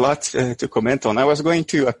there's a lot to comment on. I was going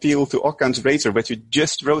to appeal to Occam's razor, but you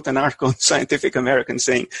just wrote an article in Scientific American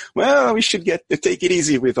saying, well, we should take it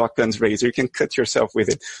easy with Occam's razor. You can cut yourself with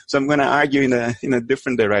it. So I'm going to argue in a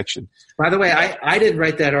different direction. By the way, I didn't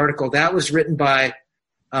write that article. That was written by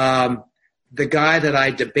the guy that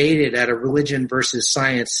I debated at a religion versus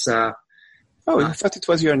science I thought it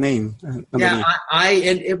was your name. Yeah,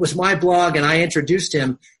 and it was my blog, and I introduced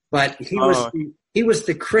him, but he was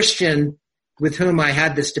the Christian with whom I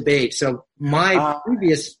had this debate. So my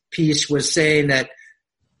previous piece was saying that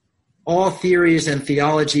all theories and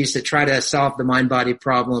theologies that try to solve the mind-body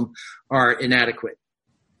problem are inadequate.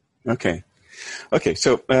 Okay.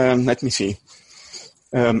 So let me see.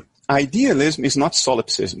 Idealism is not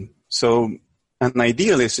solipsism. So an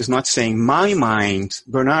idealist is not saying my mind,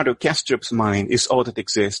 Bernardo Kastrup's mind, is all that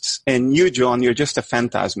exists. And you, John, you're just a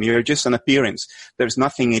phantasm. You're just an appearance. There's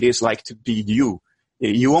nothing it is like to be you.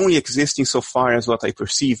 You only exist insofar as what I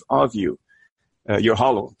perceive of you. You're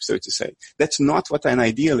hollow, so to say. That's not what an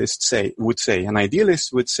idealist would say. An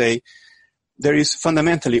idealist would say there is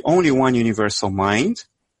fundamentally only one universal mind,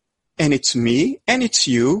 and it's me, and it's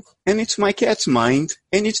you, and it's my cat's mind,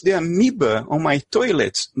 and it's the amoeba on my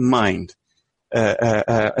toilet's mind.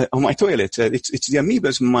 On my toilet. It's the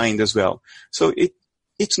amoeba's mind as well. So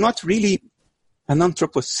it's not really an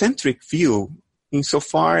anthropocentric view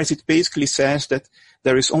insofar as it basically says that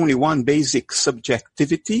there is only one basic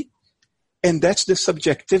subjectivity, and that's the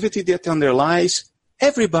subjectivity that underlies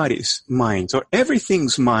everybody's mind or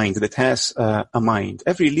everything's mind that has a mind,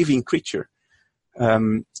 every living creature.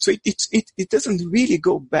 So it doesn't really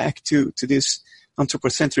go back to this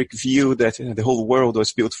anthropocentric view that the whole world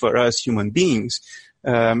was built for us human beings.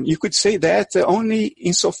 You could say that only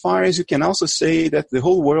insofar as you can also say that the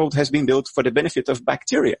whole world has been built for the benefit of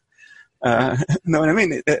bacteria. Know what I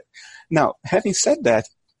mean? Now, having said that,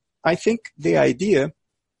 I think the idea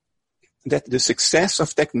that the success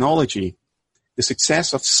of technology, the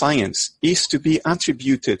success of science is to be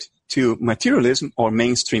attributed to materialism or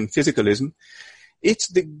mainstream physicalism, it's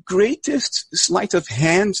the greatest sleight of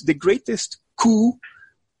hand, the greatest coup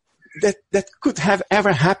that could have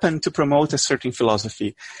ever happened to promote a certain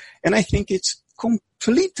philosophy. And I think it's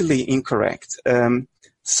completely incorrect.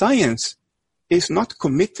 science is not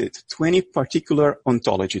committed to any particular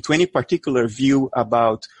ontology, to any particular view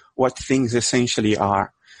about what things essentially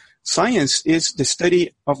are. Science is the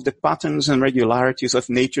study of the patterns and regularities of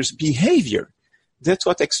nature's behavior. That's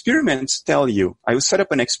what experiments tell you. I will set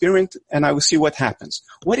up an experiment and I will see what happens.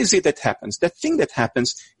 What is it that happens? That thing that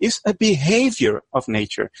happens is a behavior of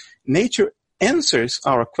nature. Nature answers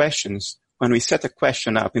our questions when we set a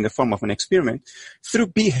question up in the form of an experiment through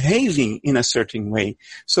behaving in a certain way.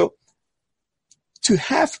 So to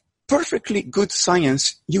have perfectly good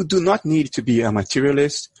science, you do not need to be a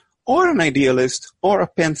materialist or an idealist or a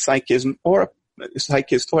panpsychism or a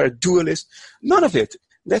psychist or a dualist. None of it.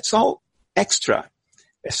 That's all extra.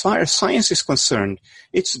 As far as science is concerned,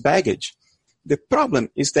 it's baggage. The problem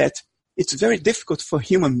is that it's very difficult for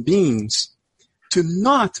human beings to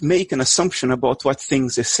not make an assumption about what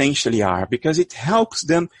things essentially are, because it helps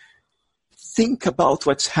them think about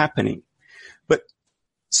what's happening. But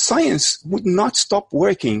science would not stop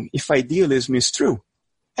working if idealism is true.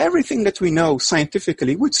 Everything that we know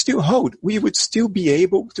scientifically would still hold. We would still be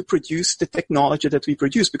able to produce the technology that we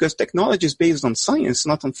produce, because technology is based on science,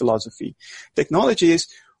 not on philosophy. Technology is,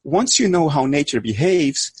 once you know how nature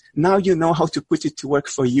behaves, now you know how to put it to work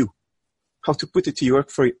for you, how to put it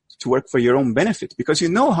to work for your own benefit, because you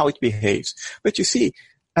know how it behaves. But you see,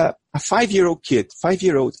 a 5-year-old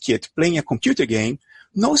kid playing a computer game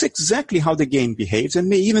knows exactly how the game behaves and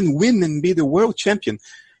may even win and be the world champion.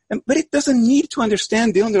 But it doesn't need to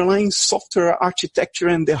understand the underlying software architecture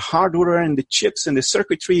and the hardware and the chips and the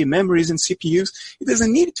circuitry, memories and CPUs. It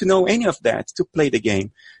doesn't need to know any of that to play the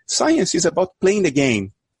game. Science is about playing the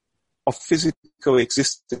game of physical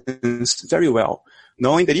existence very well,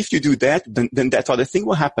 knowing that if you do that, then that other thing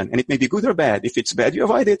will happen. And it may be good or bad. If it's bad, you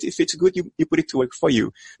avoid it. If it's good, you put it to work for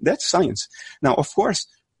you. That's science. Now, of course,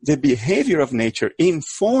 the behavior of nature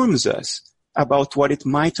informs us about what it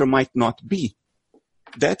might or might not be.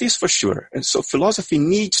 That is for sure. And so philosophy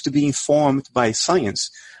needs to be informed by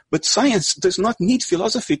science, but science does not need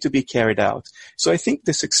philosophy to be carried out. So I think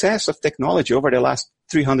the success of technology over the last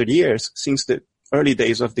 300 years, since the early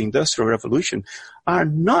days of the Industrial Revolution, are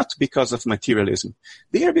not because of materialism.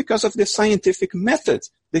 They are because of the scientific method,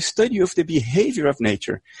 the study of the behavior of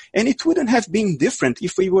nature. And it wouldn't have been different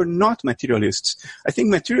if we were not materialists. I think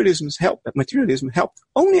materialism helped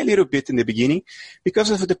only a little bit in the beginning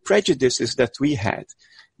because of the prejudices that we had.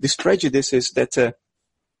 These prejudices I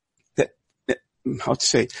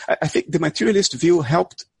think the materialist view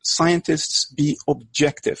helped scientists be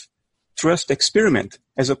objective, trust experiment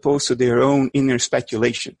as opposed to their own inner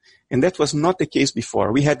speculation. And that was not the case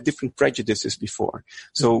before. We had different prejudices before.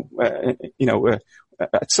 So,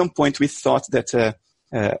 at some point we thought that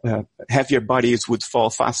heavier bodies would fall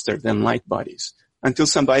faster than light bodies, until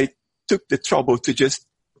somebody took the trouble to just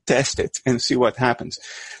test it and see what happens.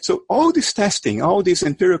 So all this testing, all this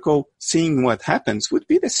empirical seeing what happens would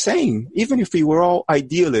be the same, even if we were all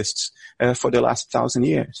idealists for the last 1,000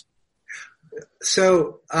 years.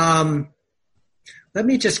 So let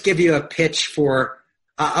me just give you a pitch for,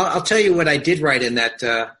 I'll tell you what I did write in that,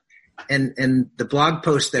 in the blog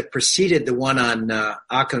post that preceded the one on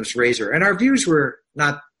Occam's razor. And our views were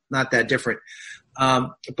not that different.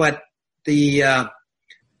 But the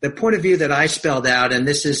point of view that I spelled out, and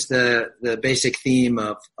this is the basic theme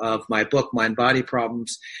of my book, Mind-Body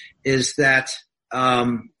Problems, is that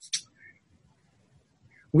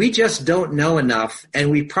we just don't know enough, and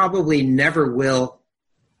we probably never will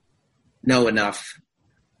know enough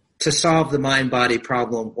to solve the mind-body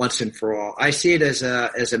problem once and for all. I see it as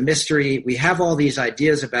a mystery. We have all these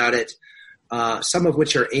ideas about it, some of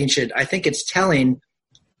which are ancient. I think it's telling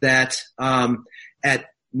that at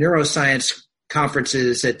neuroscience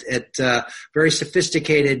conferences, at very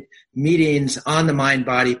sophisticated meetings on the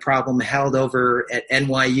mind-body problem held over at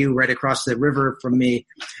NYU right across the river from me,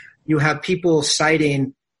 you have people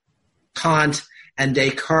citing Kant and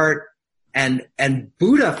Descartes and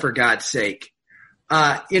Buddha, for God's sake.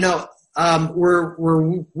 We're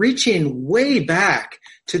reaching way back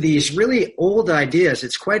to these really old ideas.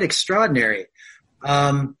 It's quite extraordinary.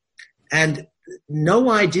 And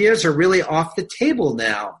no ideas are really off the table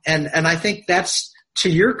now. And I think that's to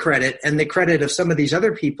your credit and the credit of some of these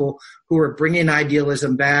other people who are bringing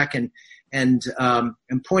idealism back and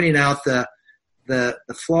pointing out the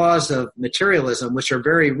flaws of materialism, which are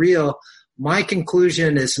very real. My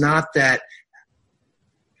conclusion is not that,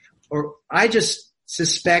 or I just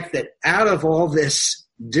suspect that out of all this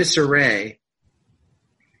disarray,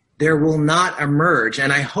 there will not emerge,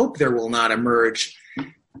 and I hope there will not emerge,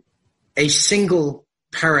 a single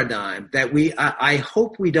paradigm that I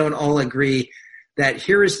hope we don't all agree that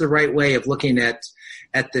here is the right way of looking at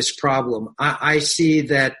this problem. I see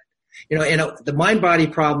that, the mind-body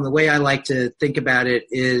problem, the way I like to think about it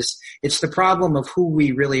is it's the problem of who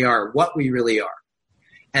we really are, what we really are.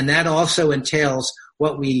 And that also entails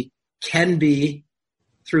what we can be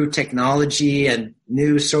through technology and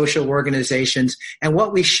new social organizations and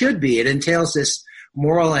what we should be. It entails this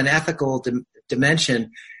moral and ethical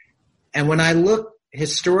dimension. And when I look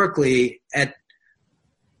historically at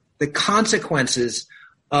the consequences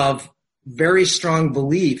of very strong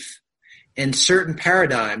belief in certain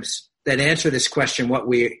paradigms that answer this question, what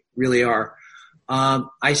we really are,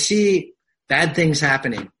 I see bad things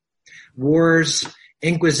happening. Wars,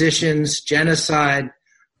 inquisitions, genocide,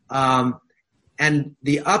 and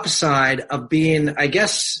the upside of being, I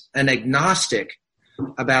guess, an agnostic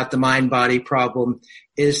about the mind-body problem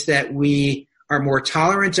is that we are more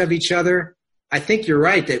tolerant of each other. I think you're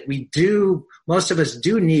right that most of us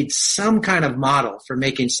do need some kind of model for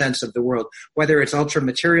making sense of the world, whether it's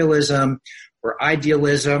ultra-materialism or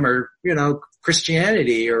idealism or,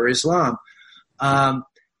 Christianity or Islam.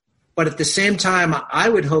 But at the same time, I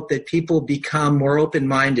would hope that people become more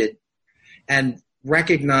open-minded and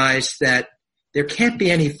recognize that there can't be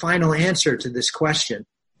any final answer to this question.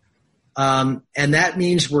 And that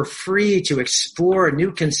means we're free to explore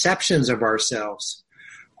new conceptions of ourselves,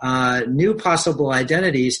 new possible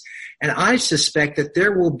identities. And I suspect that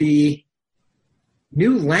there will be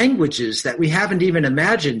new languages that we haven't even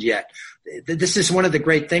imagined yet. This is one of the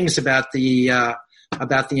great things about the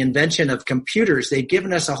invention of computers. They've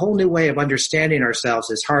given us a whole new way of understanding ourselves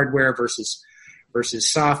as hardware versus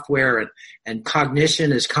software, and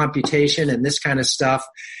cognition as computation and this kind of stuff.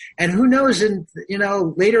 And who knows,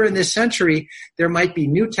 later in this century, there might be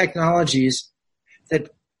new technologies that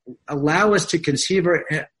allow us to conceive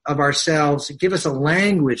of ourselves, give us a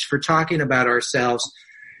language for talking about ourselves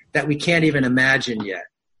that we can't even imagine yet.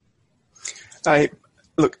 I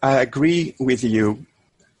agree with you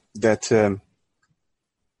that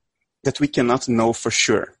we cannot know for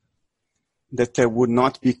sure, that there would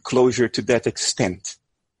not be closure to that extent,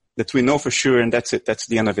 that we know for sure and that's it, that's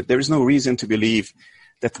the end of it. There is no reason to believe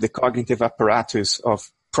that the cognitive apparatus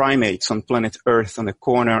of primates on planet Earth on the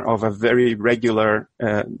corner of a very regular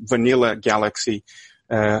vanilla galaxy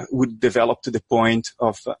would develop to the point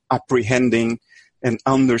of apprehending and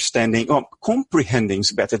understanding. Comprehending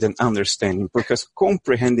is better than understanding, because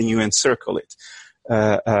comprehending, you encircle it.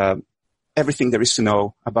 Everything there is to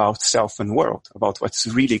know about self and world, about what's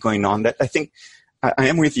really going on. That I think I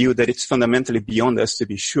am with you that it's fundamentally beyond us to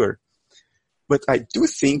be sure. But I do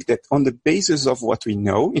think that on the basis of what we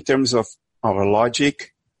know in terms of our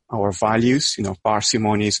logic, our values,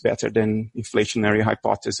 parsimony is better than inflationary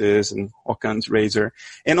hypothesis and Occam's razor.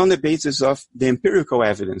 And on the basis of the empirical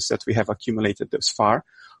evidence that we have accumulated thus far,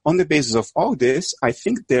 on the basis of all this, I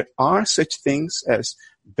think there are such things as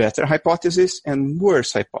better hypothesis and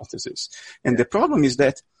worse hypothesis. And the problem is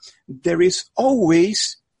that there is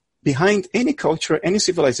always, behind any culture, any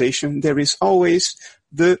civilization, there is always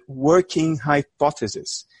the working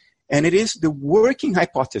hypothesis. And it is the working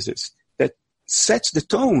hypothesis that sets the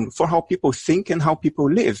tone for how people think and how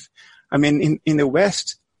people live. I mean, in the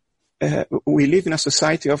West, we live in a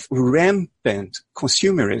society of rampant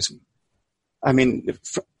consumerism. I mean,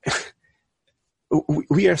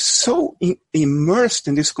 we are so immersed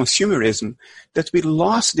in this consumerism that we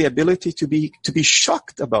lost the ability to be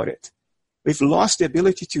shocked about it. We've lost the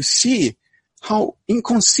ability to see how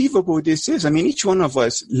inconceivable this is. I mean, each one of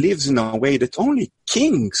us lives in a way that only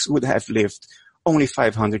kings would have lived only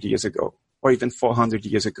 500 years ago or even 400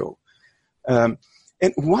 years ago. And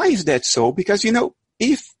why is that so? Because,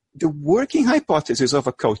 if the working hypothesis of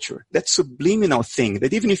a culture, that subliminal thing,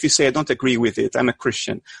 that even if you say, I don't agree with it, I'm a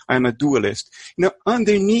Christian, I'm a dualist,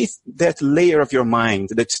 underneath that layer of your mind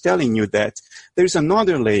that's telling you that, there's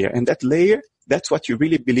another layer, and that layer, that's what you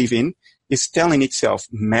really believe in, is telling itself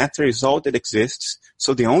matter is all that exists,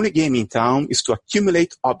 so the only game in town is to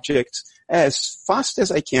accumulate objects as fast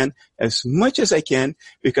as I can, as much as I can,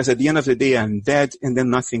 because at the end of the day I'm dead and then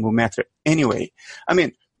nothing will matter anyway. I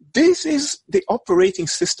mean, this is the operating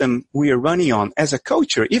system we are running on as a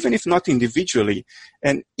culture, even if not individually.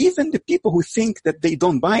 And even the people who think that they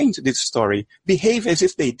don't buy into this story behave as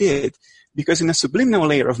if they did, because in a subliminal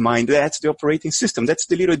layer of mind, that's the operating system. That's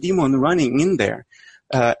the little demon running in there.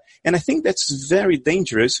 And I think that's very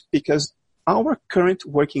dangerous, because our current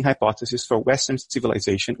working hypothesis for Western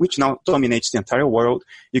civilization, which now dominates the entire world,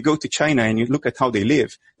 you go to China and you look at how they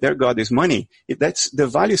live. Their god is money. That's the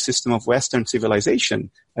value system of Western civilization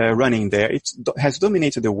running there. It has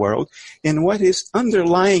dominated the world. And what is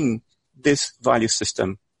underlying this value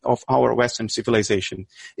system of our Western civilization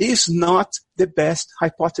is not the best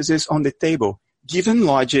hypothesis on the table, given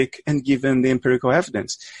logic and given the empirical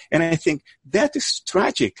evidence. And I think that is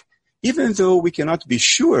tragic. Even though we cannot be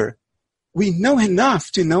sure, we know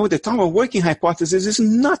enough to know that our working hypothesis is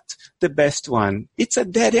not the best one. It's a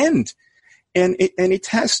dead end. And it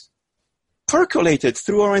has percolated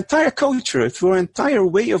through our entire culture, through our entire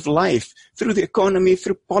way of life, through the economy,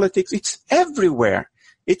 through politics. It's everywhere.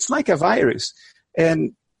 It's like a virus.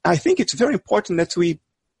 And I think it's very important that we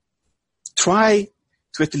try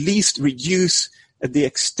to at least reduce the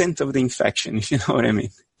extent of the infection, if you know what I mean.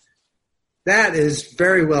 That is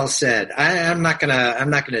very well said. I'm not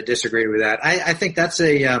gonna disagree with that. I think that's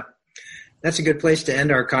a good place to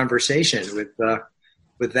end our conversation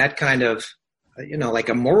with that kind of, like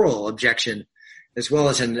a moral objection, as well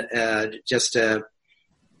as just a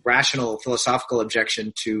rational philosophical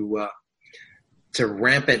objection to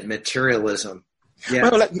rampant materialism. Yeah.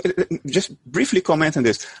 Well, just briefly comment on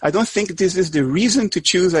this. I don't think this is the reason to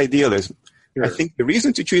choose idealism. Sure. I think the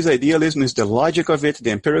reason to choose idealism is the logic of it,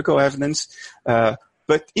 the empirical evidence.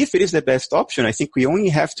 But if it is the best option, I think we only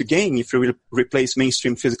have to gain if we replace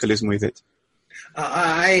mainstream physicalism with it.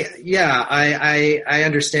 I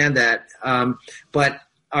understand that. But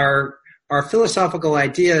our philosophical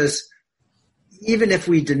ideas, even if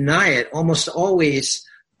we deny it, almost always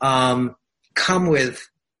come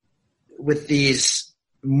with these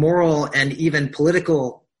moral and even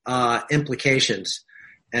political implications.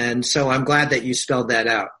 And so I'm glad that you spelled that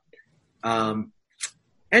out.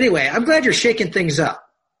 Anyway, I'm glad you're shaking things up.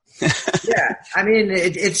 Yeah, I mean,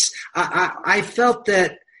 I felt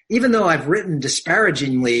that even though I've written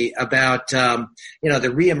disparagingly about, the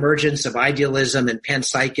reemergence of idealism and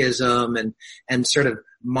panpsychism and sort of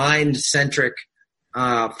mind-centric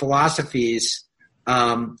philosophies,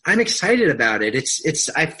 I'm excited about it.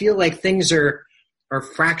 I feel like things are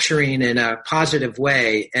fracturing in a positive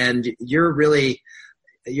way, and you're really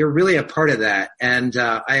a part of that, and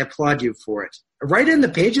I applaud you for it. Right in the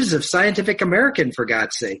pages of Scientific American, for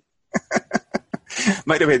God's sake.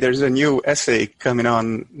 By the way, there's a new essay coming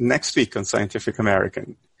on next week on Scientific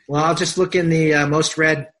American. Well, I'll just look in the most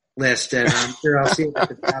read list, and I'm sure I'll see it at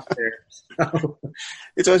the top there. So.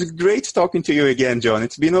 It was great talking to you again, John.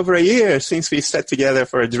 It's been over a year since we sat together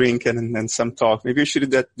for a drink and some talk. Maybe we should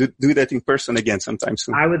do that in person again sometime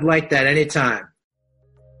soon. I would like that anytime.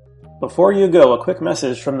 Before you go, a quick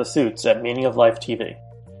message from the suits at Meaning of Life TV.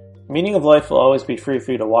 Meaning of Life will always be free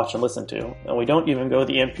for you to watch and listen to, and we don't even go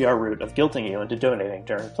the NPR route of guilting you into donating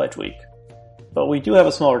during Pledge Week. But we do have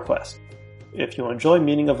a small request. If you enjoy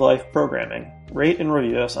Meaning of Life programming, rate and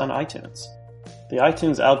review us on iTunes. The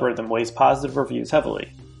iTunes algorithm weighs positive reviews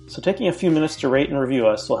heavily, so taking a few minutes to rate and review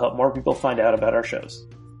us will help more people find out about our shows.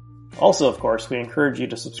 Also, of course, we encourage you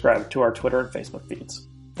to subscribe to our Twitter and Facebook feeds.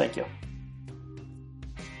 Thank you.